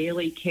called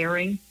Daily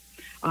Caring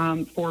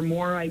for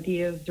more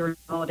ideas during the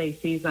holiday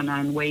season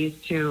on ways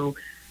to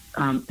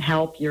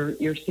help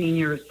your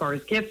senior as far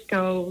as gifts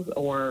go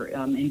or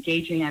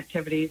engaging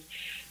activities.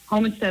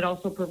 Home Instead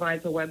also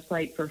provides a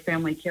website for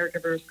family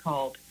caregivers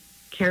called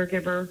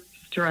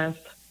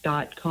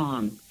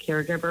caregiverstress.com.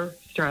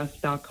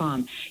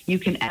 caregiverstress.com. You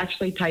can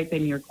actually type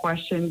in your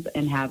questions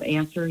and have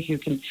answers. You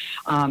can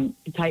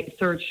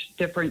search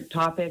different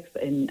topics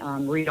and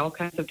read all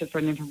kinds of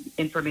different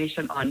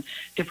information on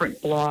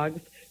different blogs.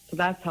 So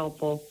that's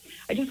helpful.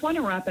 I just want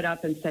to wrap it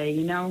up and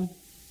say,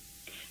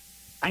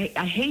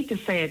 I hate to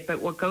say it, but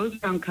what goes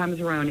around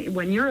comes around.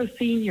 When you're a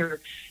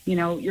senior,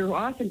 you're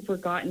often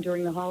forgotten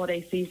during the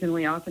holiday season.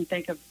 We often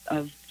think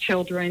of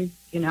children,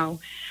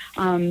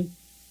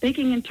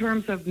 thinking in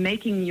terms of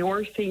making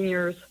your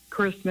seniors'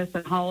 Christmas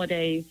and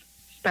holidays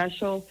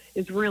special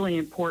is really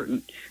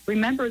important.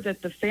 Remember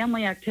that the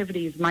family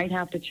activities might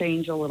have to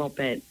change a little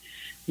bit.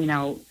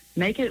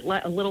 Make it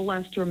a little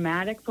less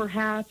dramatic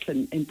perhaps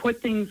and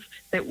put things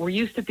that were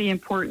used to be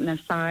important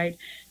aside,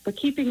 but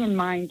keeping in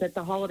mind that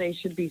the holidays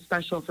should be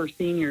special for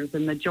seniors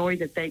and the joy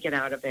that they get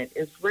out of it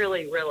is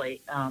really,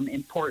 really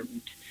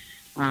important.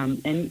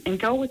 And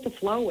go with the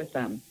flow with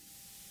them.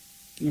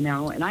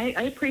 And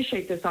I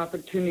appreciate this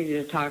opportunity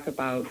to talk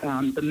about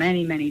the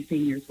many, many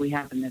seniors we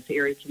have in this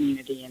Erie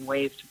community and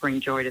ways to bring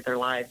joy to their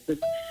lives this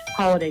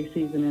holiday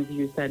season, as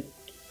you said,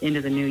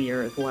 into the new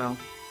year as well.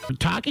 We're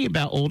talking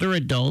about older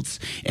adults,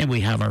 and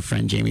we have our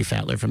friend Jamie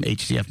Fatler from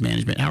HCF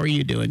Management. How are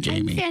you doing,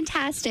 Jamie? I'm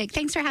fantastic.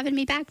 Thanks for having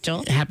me back,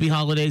 Joel. Happy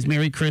holidays,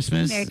 Merry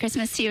Christmas. Merry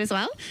Christmas to you as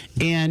well.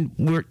 And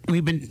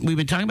we've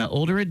been talking about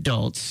older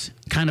adults,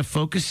 kind of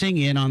focusing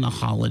in on the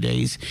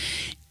holidays.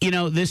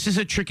 This is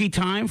a tricky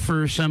time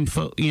for some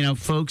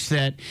folks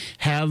that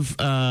have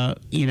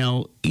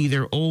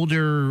either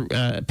older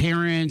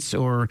parents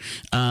or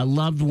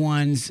loved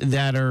ones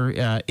that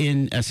are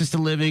in assisted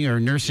living or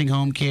nursing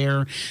home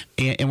care,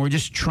 and we're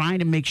just trying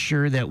to make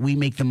sure that we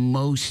make the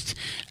most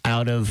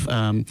out of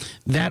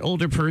that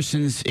older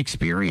person's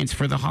experience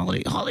for the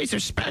holiday. Holidays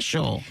are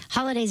special.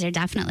 Holidays are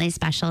definitely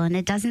special, and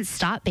it doesn't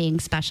stop being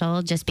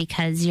special just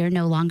because you're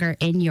no longer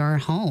in your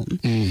home.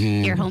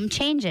 Mm-hmm. Your home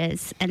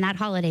changes, and that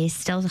holiday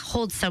still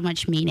holds so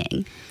much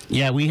meaning.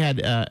 Yeah, we had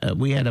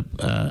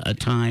a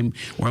time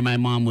where my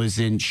mom was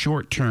in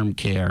short-term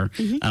care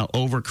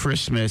over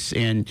Christmas,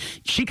 and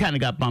she kind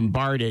of got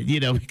bombarded,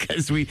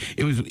 because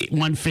it was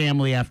one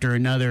family after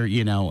another,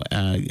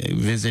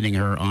 visiting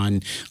her on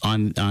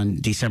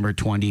December December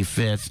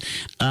 25th.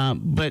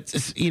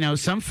 But, you know,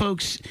 some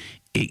folks,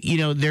 you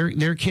know,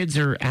 their kids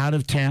are out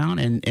of town,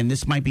 and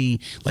this might be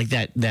like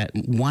that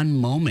one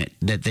moment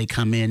that they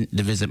come in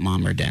to visit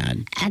mom or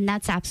dad. And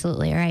that's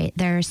absolutely right.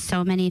 There are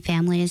so many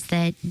families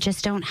that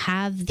just don't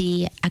have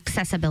the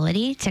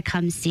accessibility to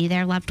come see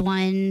their loved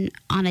one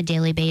on a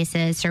daily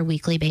basis or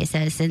weekly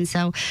basis. And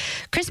so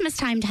Christmas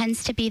time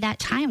tends to be that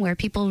time where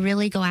people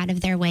really go out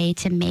of their way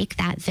to make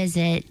that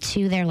visit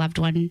to their loved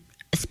one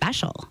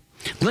special.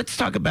 Let's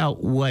talk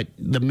about what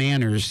the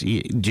Manners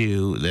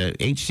do, the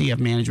HCF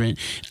management,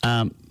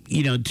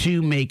 you know,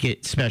 to make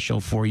it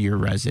special for your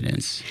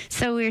residents.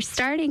 So we're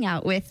starting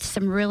out with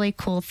some really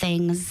cool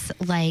things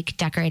like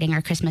decorating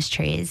our Christmas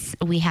trees.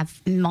 We have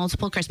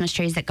multiple Christmas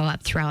trees that go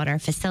up throughout our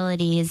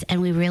facilities,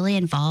 and we really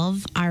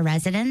involve our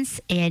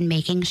residents in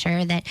making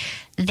sure that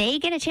they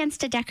get a chance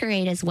to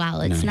decorate as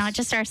well. It's not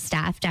just our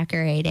staff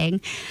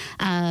decorating.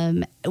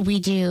 We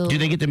do. Do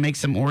they get to make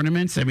some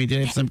ornaments? I mean, do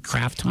they have some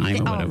craft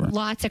time or whatever?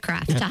 Lots of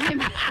craft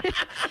time.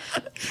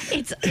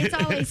 It's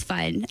always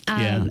fun.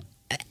 Yeah.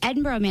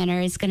 Edinburgh Manor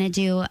is going to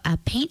do a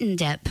paint and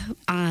dip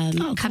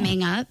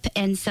coming up.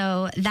 And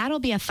so that'll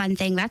be a fun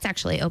thing. That's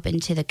actually open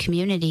to the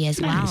community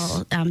as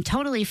well.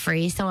 Totally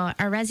free. So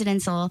our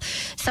residents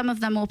some of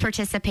them will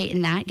participate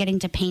in that, getting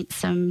to paint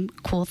some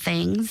cool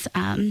things.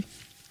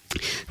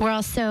 We're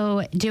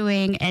also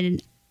doing an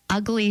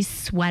ugly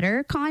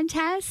sweater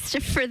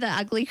contest for the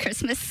ugly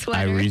Christmas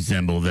sweater. I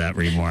resemble that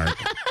remark.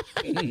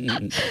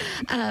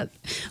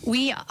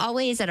 We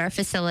always at our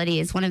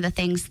facilities, one of the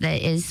things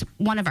that is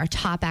one of our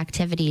top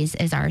activities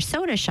is our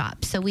soda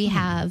shop. So we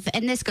have,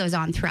 and this goes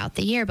on throughout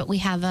the year, but we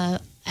have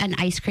an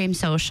ice cream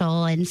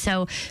social. And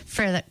so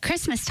for the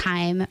Christmas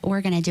time,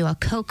 we're going to do a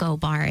cocoa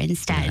bar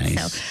instead.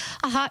 Nice. So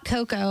a hot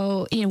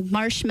cocoa, you know,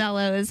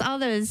 marshmallows, all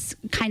those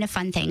kind of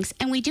fun things.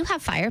 And we do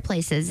have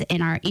fireplaces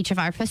in each of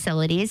our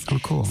facilities. Oh,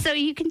 cool. So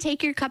you can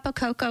take your cup of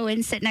cocoa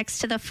and sit next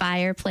to the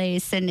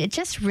fireplace. And it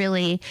just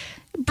really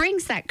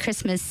brings that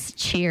Christmas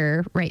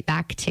cheer right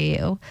back to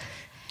you.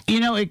 You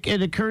know, it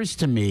occurs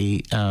to me,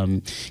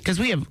 because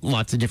we have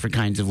lots of different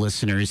kinds of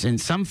listeners, and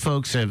some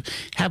folks have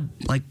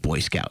like Boy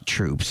Scout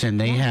troops,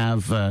 and they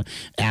have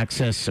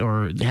access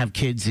or have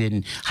kids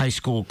in high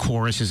school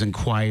choruses and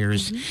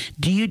choirs.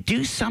 Mm-hmm. Do you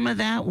do some of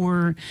that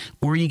where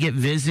you get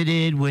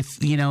visited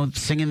with, you know,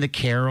 singing the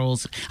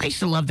carols? I used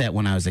to love that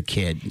when I was a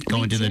kid,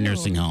 going to the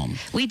nursing home.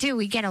 We do.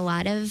 We get a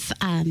lot of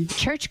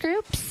church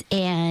groups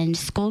and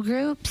school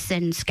groups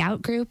and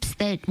scout groups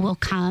that will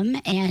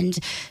come and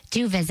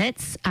do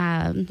visits.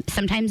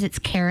 Sometimes it's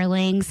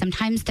caroling.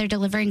 Sometimes they're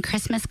delivering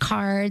Christmas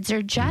cards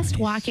or just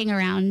walking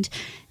around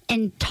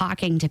and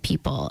talking to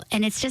people.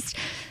 And it's just,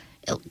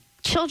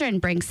 children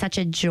bring such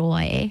a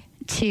joy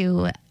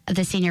to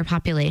the senior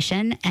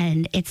population,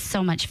 and it's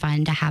so much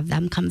fun to have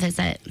them come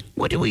visit.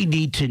 What do we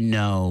need to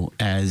know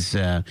as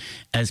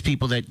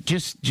people that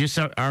just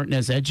aren't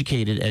as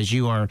educated as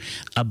you are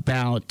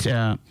about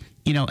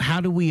you know, how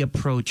do we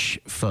approach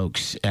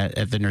folks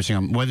at the nursing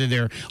home, whether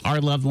they're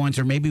our loved ones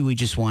or maybe we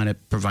just want to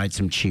provide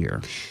some cheer?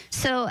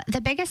 So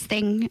the biggest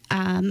thing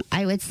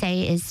I would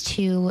say is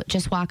to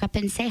just walk up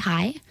and say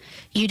hi.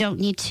 You don't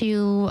need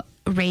to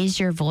raise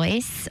your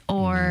voice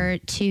or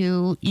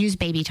to use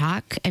baby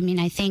talk. I mean,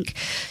 I think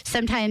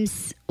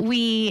sometimes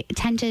we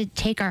tend to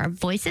take our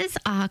voices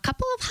a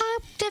couple of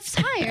octaves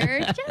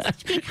higher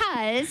just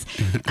because,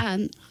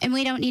 and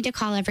we don't need to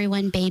call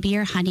everyone baby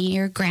or honey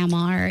or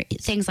grandma or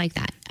things like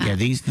that. Yeah,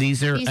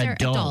 these are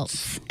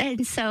adults.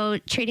 And so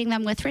treating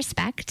them with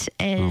respect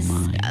is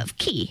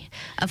key,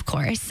 of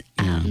course.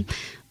 Yeah.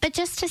 But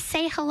just to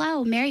say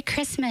hello, Merry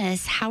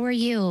Christmas, how are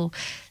you?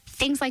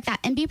 Things like that.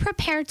 And be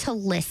prepared to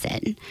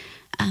listen,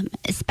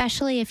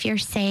 especially if you're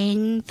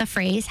saying the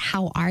phrase,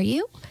 how are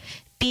you?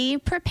 Be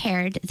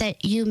prepared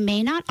that you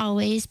may not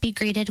always be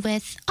greeted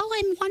with, oh,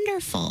 I'm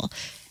wonderful.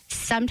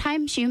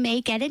 Sometimes you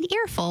may get an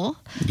earful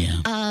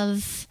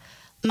of,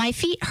 my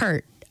feet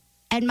hurt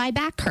and my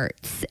back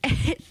hurts.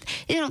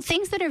 You know,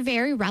 things that are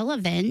very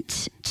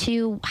relevant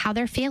to how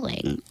they're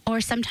feeling.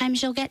 Or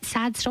sometimes you'll get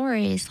sad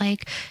stories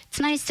like, it's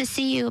nice to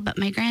see you, but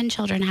my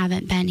grandchildren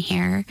haven't been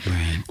here.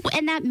 Right.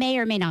 And that may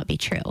or may not be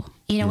true.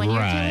 You know, when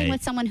you're dealing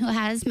with someone who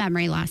has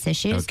memory loss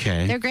issues,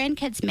 their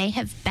grandkids may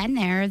have been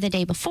there the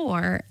day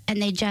before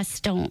and they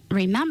just don't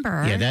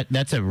remember. Yeah,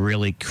 that's a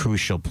really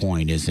crucial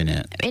point, isn't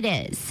it? It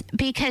is.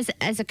 Because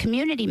as a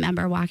community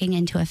member walking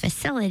into a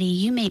facility,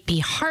 you may be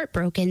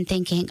heartbroken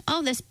thinking,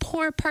 oh, this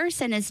poor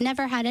person has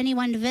never had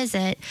anyone to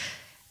visit.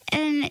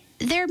 And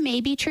there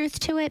may be truth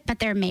to it, but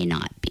there may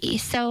not be.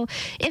 So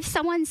if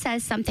someone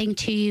says something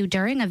to you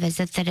during a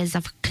visit that is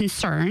of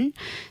concern,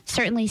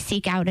 certainly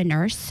seek out a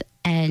nurse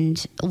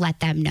and let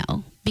them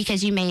know,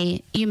 because you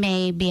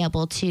may be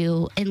able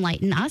to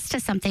enlighten us to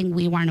something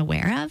we weren't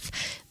aware of,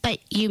 but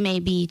you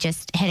may be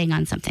just hitting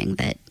on something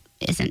that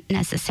isn't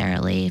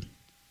necessarily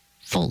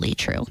fully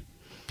true.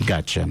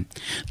 Gotcha.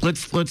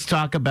 Let's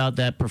talk about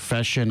that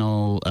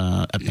professional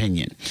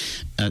opinion.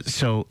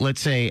 So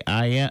let's say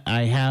I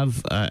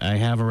have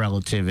a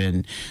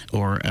relative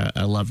or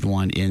a loved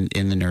one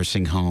in the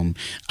nursing home.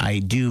 I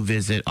do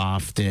visit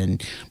often.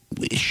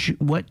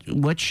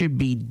 What should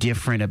be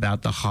different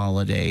about the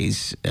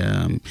holidays?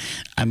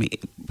 I mean,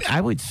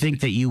 I would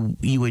think that you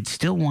would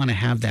still want to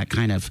have that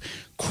kind of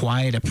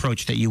quiet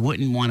approach, that you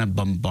wouldn't want to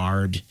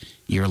bombard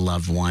your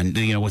loved one,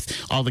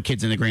 with all the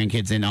kids and the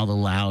grandkids and all the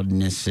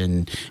loudness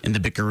and the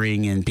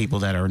bickering and people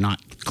that are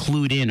not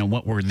clued in on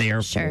what we're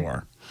there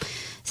for.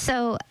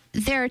 So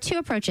there are two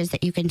approaches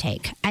that you can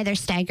take. Either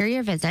stagger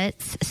your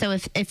visits. So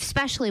if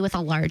especially with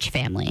a large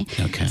family,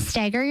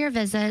 stagger your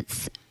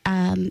visits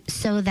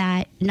so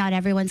that not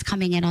everyone's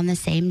coming in on the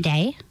same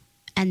day.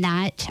 And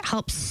that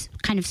helps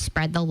kind of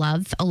spread the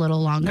love a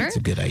little longer. That's a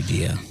good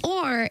idea.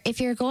 Or if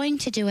you're going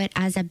to do it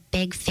as a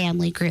big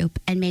family group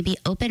and maybe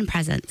open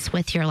presents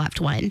with your loved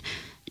one,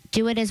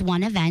 do it as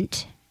one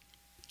event.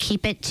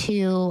 Keep it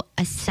to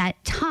a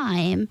set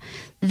time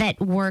that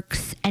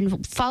works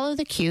and follow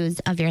the cues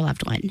of your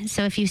loved one.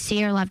 So if you see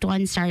your loved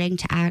one starting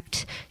to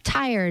act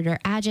tired or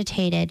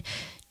agitated,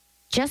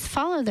 just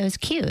follow those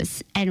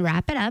cues and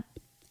wrap it up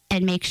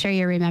and make sure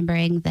you're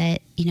remembering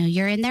that,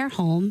 you're in their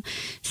home.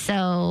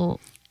 So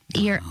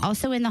you're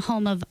also in the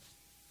home of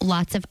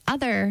lots of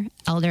other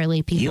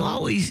elderly people.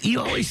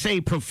 You always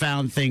say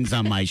profound things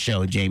on my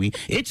show, Jamie.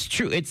 It's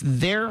true. It's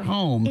their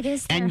home. It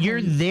is their and you're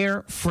home.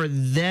 there for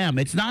them.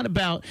 It's not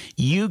about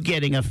you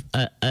getting a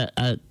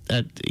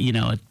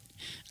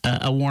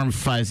warm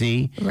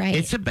fuzzy. Right.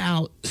 It's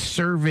about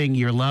serving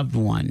your loved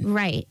one.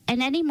 Right.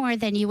 And any more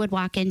than you would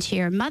walk into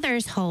your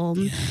mother's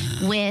home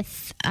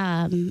with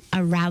a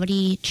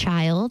rowdy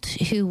child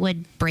who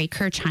would break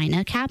her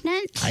china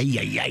cabinet.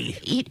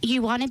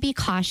 You want to be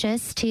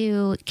cautious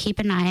to keep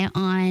an eye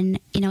on,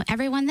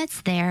 everyone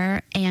that's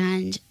there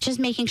and just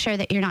making sure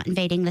that you're not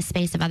invading the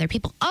space of other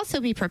people.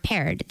 Also be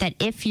prepared that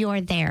if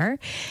you're there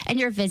and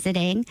you're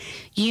visiting,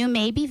 you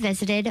may be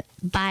visited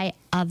by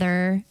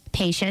other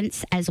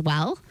patients as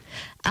well.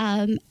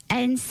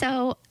 And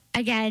so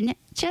again,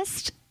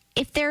 just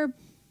if they're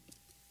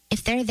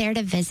there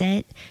to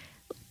visit,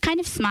 kind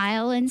of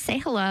smile and say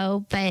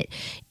hello. But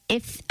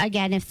if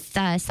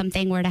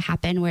something were to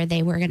happen where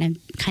they were going to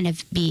kind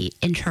of be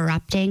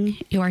interrupting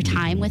your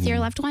time with your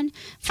loved one,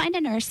 find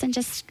a nurse and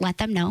just let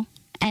them know,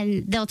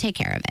 and they'll take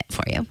care of it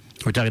for you.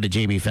 We're talking to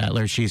Jamie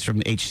Fatler. She's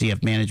from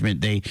HCF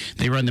Management. They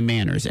run the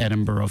Manors,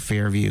 Edinburgh,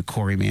 Fairview,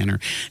 Corey Manor,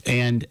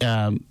 and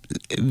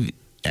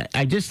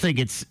I just think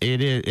it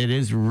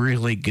is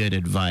really good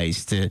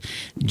advice to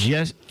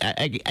just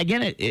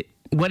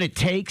what it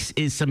takes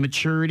is some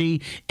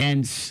maturity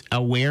and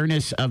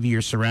awareness of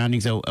your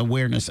surroundings,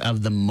 awareness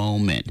of the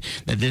moment.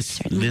 That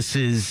this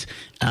is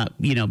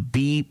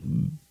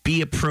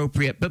be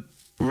appropriate, but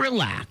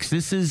relax.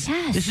 This is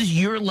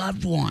your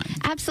loved one.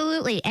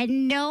 Absolutely.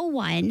 And no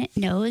one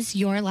knows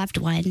your loved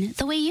one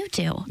the way you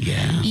do.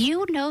 Yeah.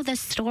 You know the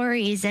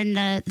stories and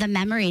the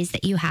memories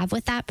that you have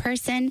with that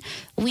person.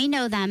 We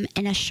know them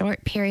in a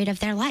short period of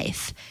their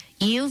life.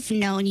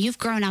 You've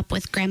grown up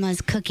with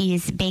grandma's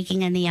cookies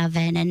baking in the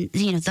oven and,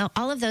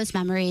 all of those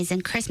memories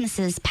and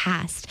Christmases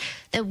past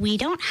that we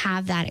don't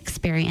have that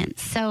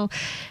experience. So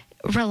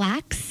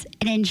relax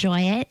and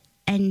enjoy it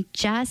and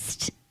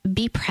just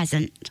be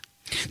present.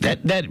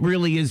 That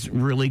really is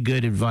really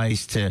good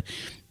advice to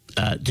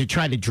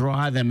try to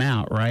draw them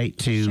out, right?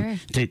 To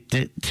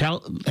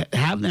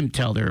have them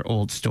tell their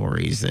old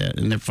stories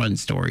and their fun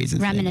stories.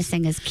 And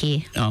reminiscing is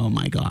key. Oh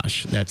my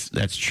gosh,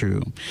 that's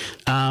true.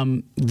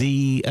 What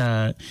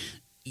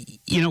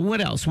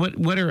else?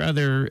 What are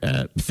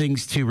other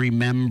things to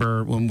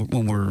remember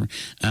when we're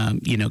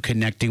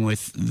connecting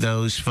with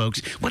those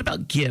folks? What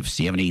about gifts?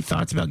 Do you have any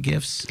thoughts about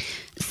gifts?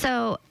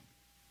 So,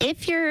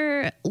 if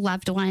your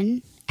loved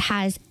one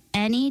has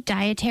any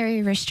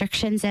dietary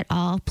restrictions at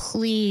all,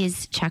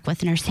 please check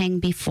with nursing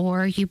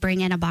before you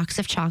bring in a box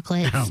of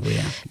chocolates. Oh,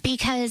 yeah.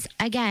 Because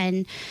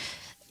again,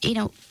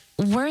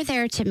 we're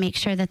there to make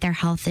sure that their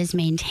health is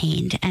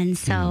maintained. And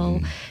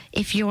so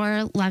if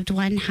your loved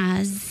one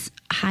has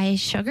high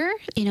sugar,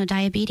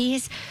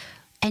 diabetes,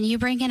 and you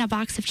bring in a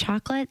box of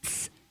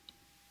chocolates,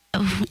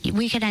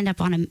 we could end up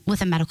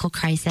with a medical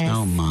crisis.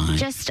 Oh my.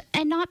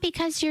 And not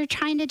because you're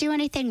trying to do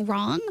anything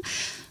wrong,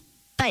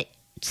 but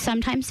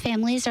sometimes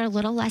families are a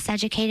little less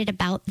educated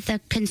about the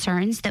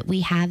concerns that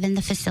we have in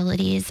the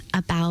facilities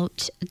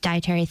about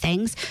dietary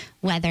things,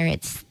 whether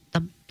it's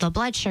the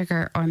blood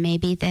sugar, or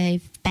maybe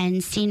they've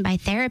been seen by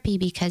therapy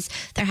because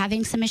they're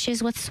having some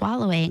issues with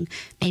swallowing.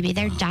 Maybe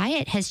their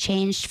diet has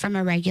changed from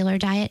a regular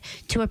diet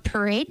to a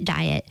parade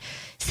diet.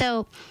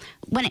 So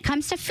when it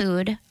comes to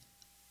food,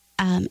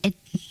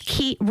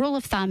 key rule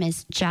of thumb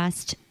is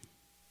just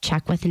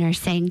check with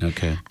nursing.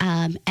 Okay.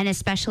 And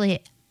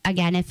especially,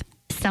 again, if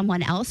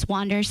someone else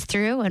wanders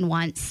through and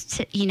wants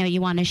to,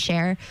 you want to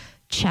share,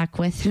 check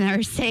with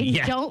nursing.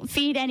 Yeah. Don't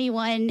feed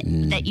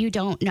anyone that you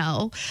don't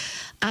know.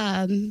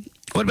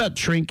 What about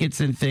trinkets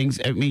and things?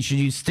 I mean, should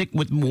you stick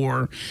with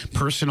more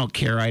personal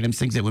care items,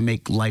 things that would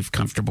make life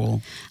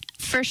comfortable?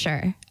 For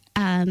sure.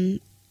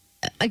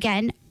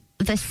 Again,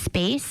 the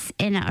space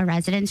in a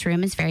residence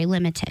room is very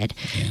limited.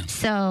 Yeah.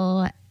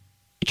 So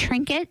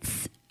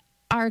trinkets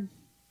are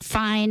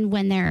fine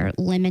when they're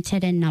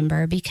limited in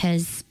number,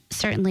 because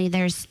certainly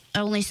there's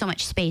only so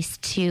much space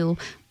to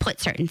put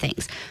certain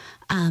things.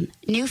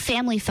 New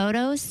family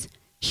photos,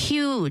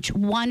 huge,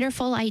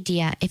 wonderful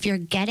idea. If you're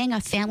getting a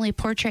family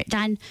portrait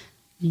done,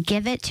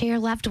 give it to your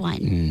loved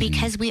one,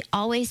 because we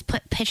always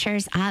put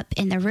pictures up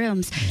in the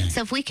rooms. Yeah.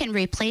 So if we can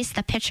replace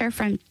the picture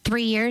from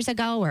 3 years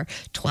ago or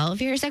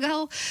 12 years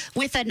ago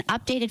with an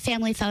updated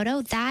family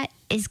photo, that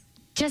is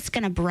just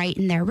going to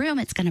brighten their room.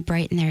 It's going to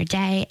brighten their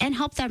day and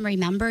help them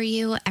remember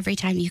you every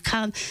time you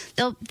come.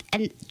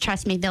 And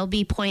trust me, they'll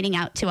be pointing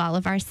out to all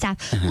of our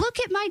staff, look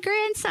at my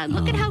grandson,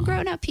 look at how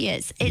grown up he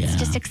is. It's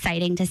just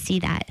exciting to see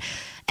that.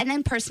 And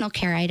then personal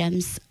care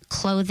items,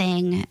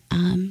 clothing.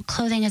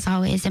 Clothing is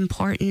always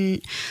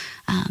important.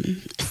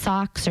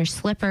 Socks or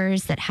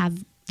slippers that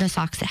have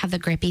the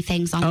grippy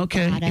things on the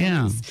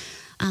bottoms.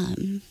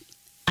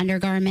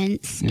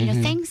 Undergarments, you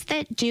know, things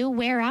that do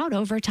wear out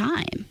over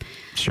time.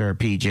 Sure,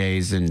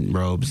 PJs and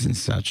robes and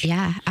such.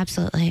 Yeah,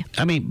 absolutely.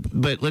 I mean,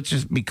 but let's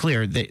just be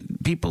clear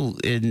that people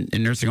in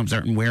nursing homes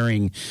aren't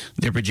wearing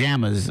their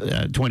pajamas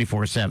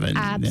 24/7.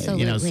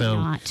 Absolutely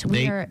not.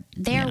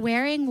 They're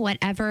wearing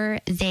whatever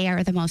they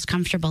are the most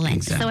comfortable in.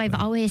 Exactly. So I've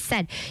always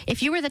said,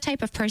 if you were the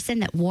type of person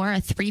that wore a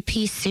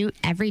 3-piece suit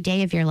every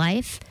day of your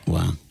life,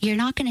 you're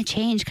not going to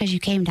change because you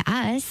came to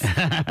us.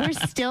 We're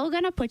still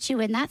going to put you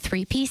in that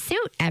 3-piece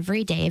suit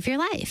every day of your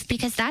life,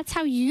 because that's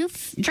how you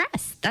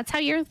dress. That's how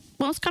you're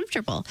most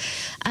comfortable.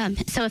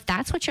 So if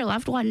that's what your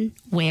loved one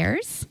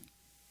wears,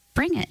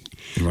 bring it.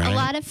 Right. A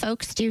lot of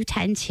folks do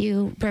tend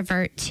to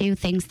revert to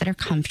things that are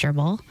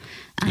comfortable.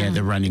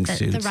 The running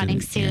suits. The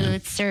running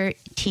suits or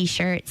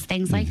T-shirts,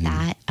 things like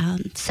that.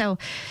 So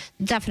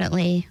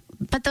definitely,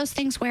 but those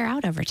things wear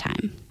out over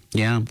time.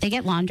 Yeah. They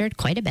get laundered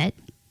quite a bit.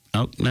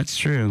 Oh, that's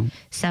true.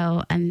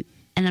 So, and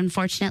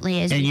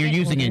unfortunately,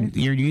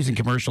 you're using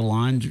commercial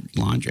laundry.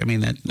 I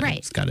mean,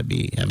 that's got to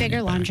be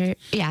bigger laundry.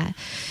 Yeah.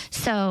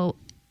 So,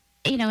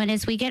 you know, and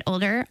as we get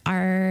older,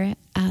 our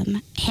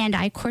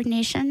hand-eye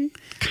coordination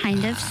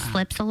kind of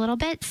slips a little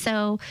bit.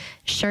 So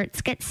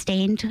shirts get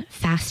stained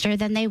faster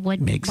than they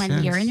would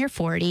when you're in your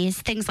 40s,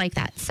 things like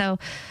that. So,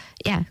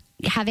 yeah,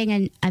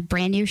 having a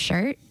brand new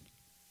shirt,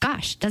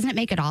 gosh, doesn't it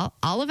make it all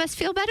of us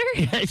feel better?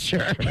 Yeah,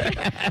 sure.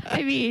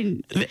 I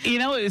mean, you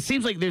know, it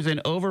seems like there's an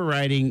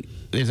overriding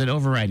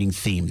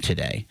theme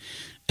today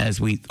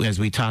as we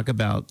talk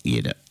about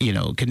you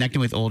know connecting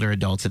with older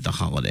adults at the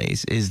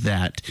holidays, is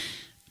that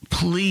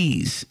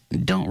please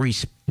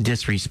don't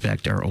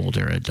disrespect our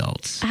older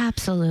adults.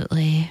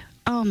 Absolutely.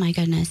 Oh my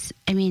goodness.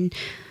 I mean,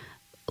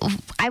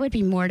 I would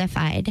be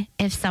mortified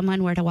if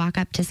someone were to walk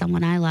up to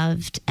someone I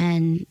loved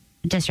and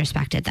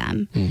disrespected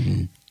them.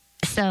 Mm-hmm.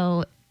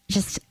 So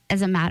just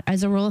as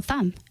a rule of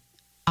thumb,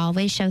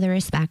 always show the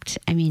respect.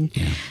 I mean,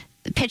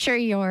 picture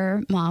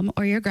your mom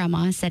or your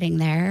grandma sitting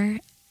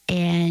there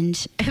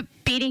and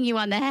beating you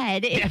on the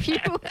head if you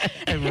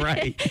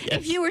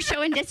if you were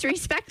showing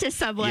disrespect to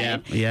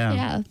someone.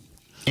 Yeah.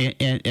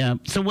 And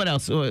so what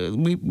else?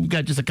 We've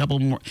got just a couple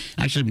more,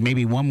 actually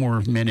maybe one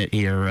more minute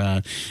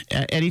here.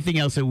 Anything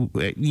else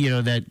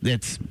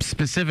that's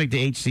specific to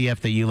HCF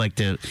that you like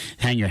to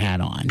hang your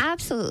hat on?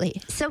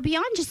 Absolutely. So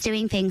beyond just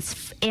doing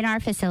things in our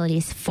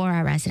facilities for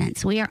our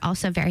residents, we are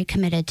also very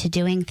committed to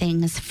doing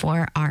things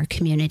for our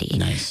community.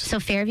 Nice. So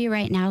Fairview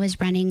right now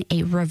is running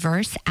a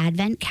reverse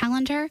Advent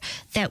calendar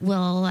that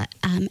will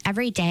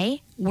every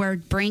day we're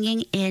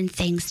bringing in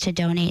things to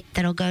donate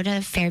that'll go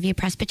to Fairview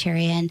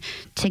Presbyterian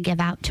to give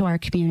out to our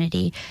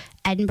community.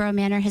 Edinboro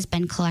Manor has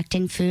been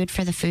collecting food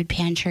for the food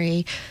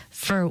pantry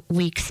for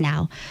weeks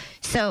now.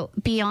 So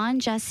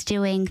beyond just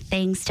doing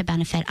things to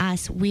benefit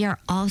us, we are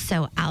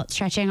also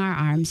outstretching our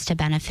arms to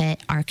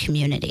benefit our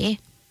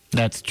community.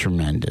 That's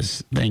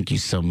tremendous. Thank you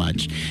so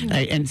much.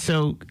 And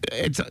so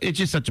it's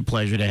just such a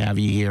pleasure to have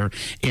you here,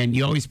 and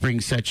you always bring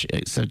such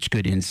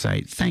good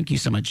insight. Thank you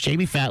so much,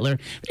 Jamie Fatler,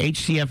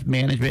 HCF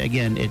Management.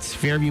 Again, it's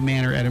Fairview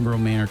Manor, Edinboro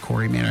Manor,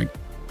 Corey Manor.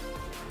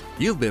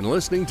 You've been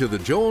listening to The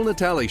Joel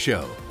Natale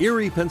Show,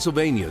 Erie,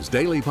 Pennsylvania's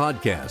daily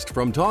podcast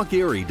from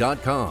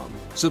TalkErie.com.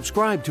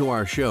 Subscribe to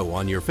our show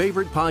on your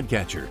favorite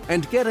podcatcher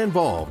and get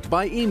involved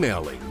by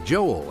emailing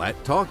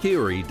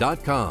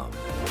joel@TalkErie.com.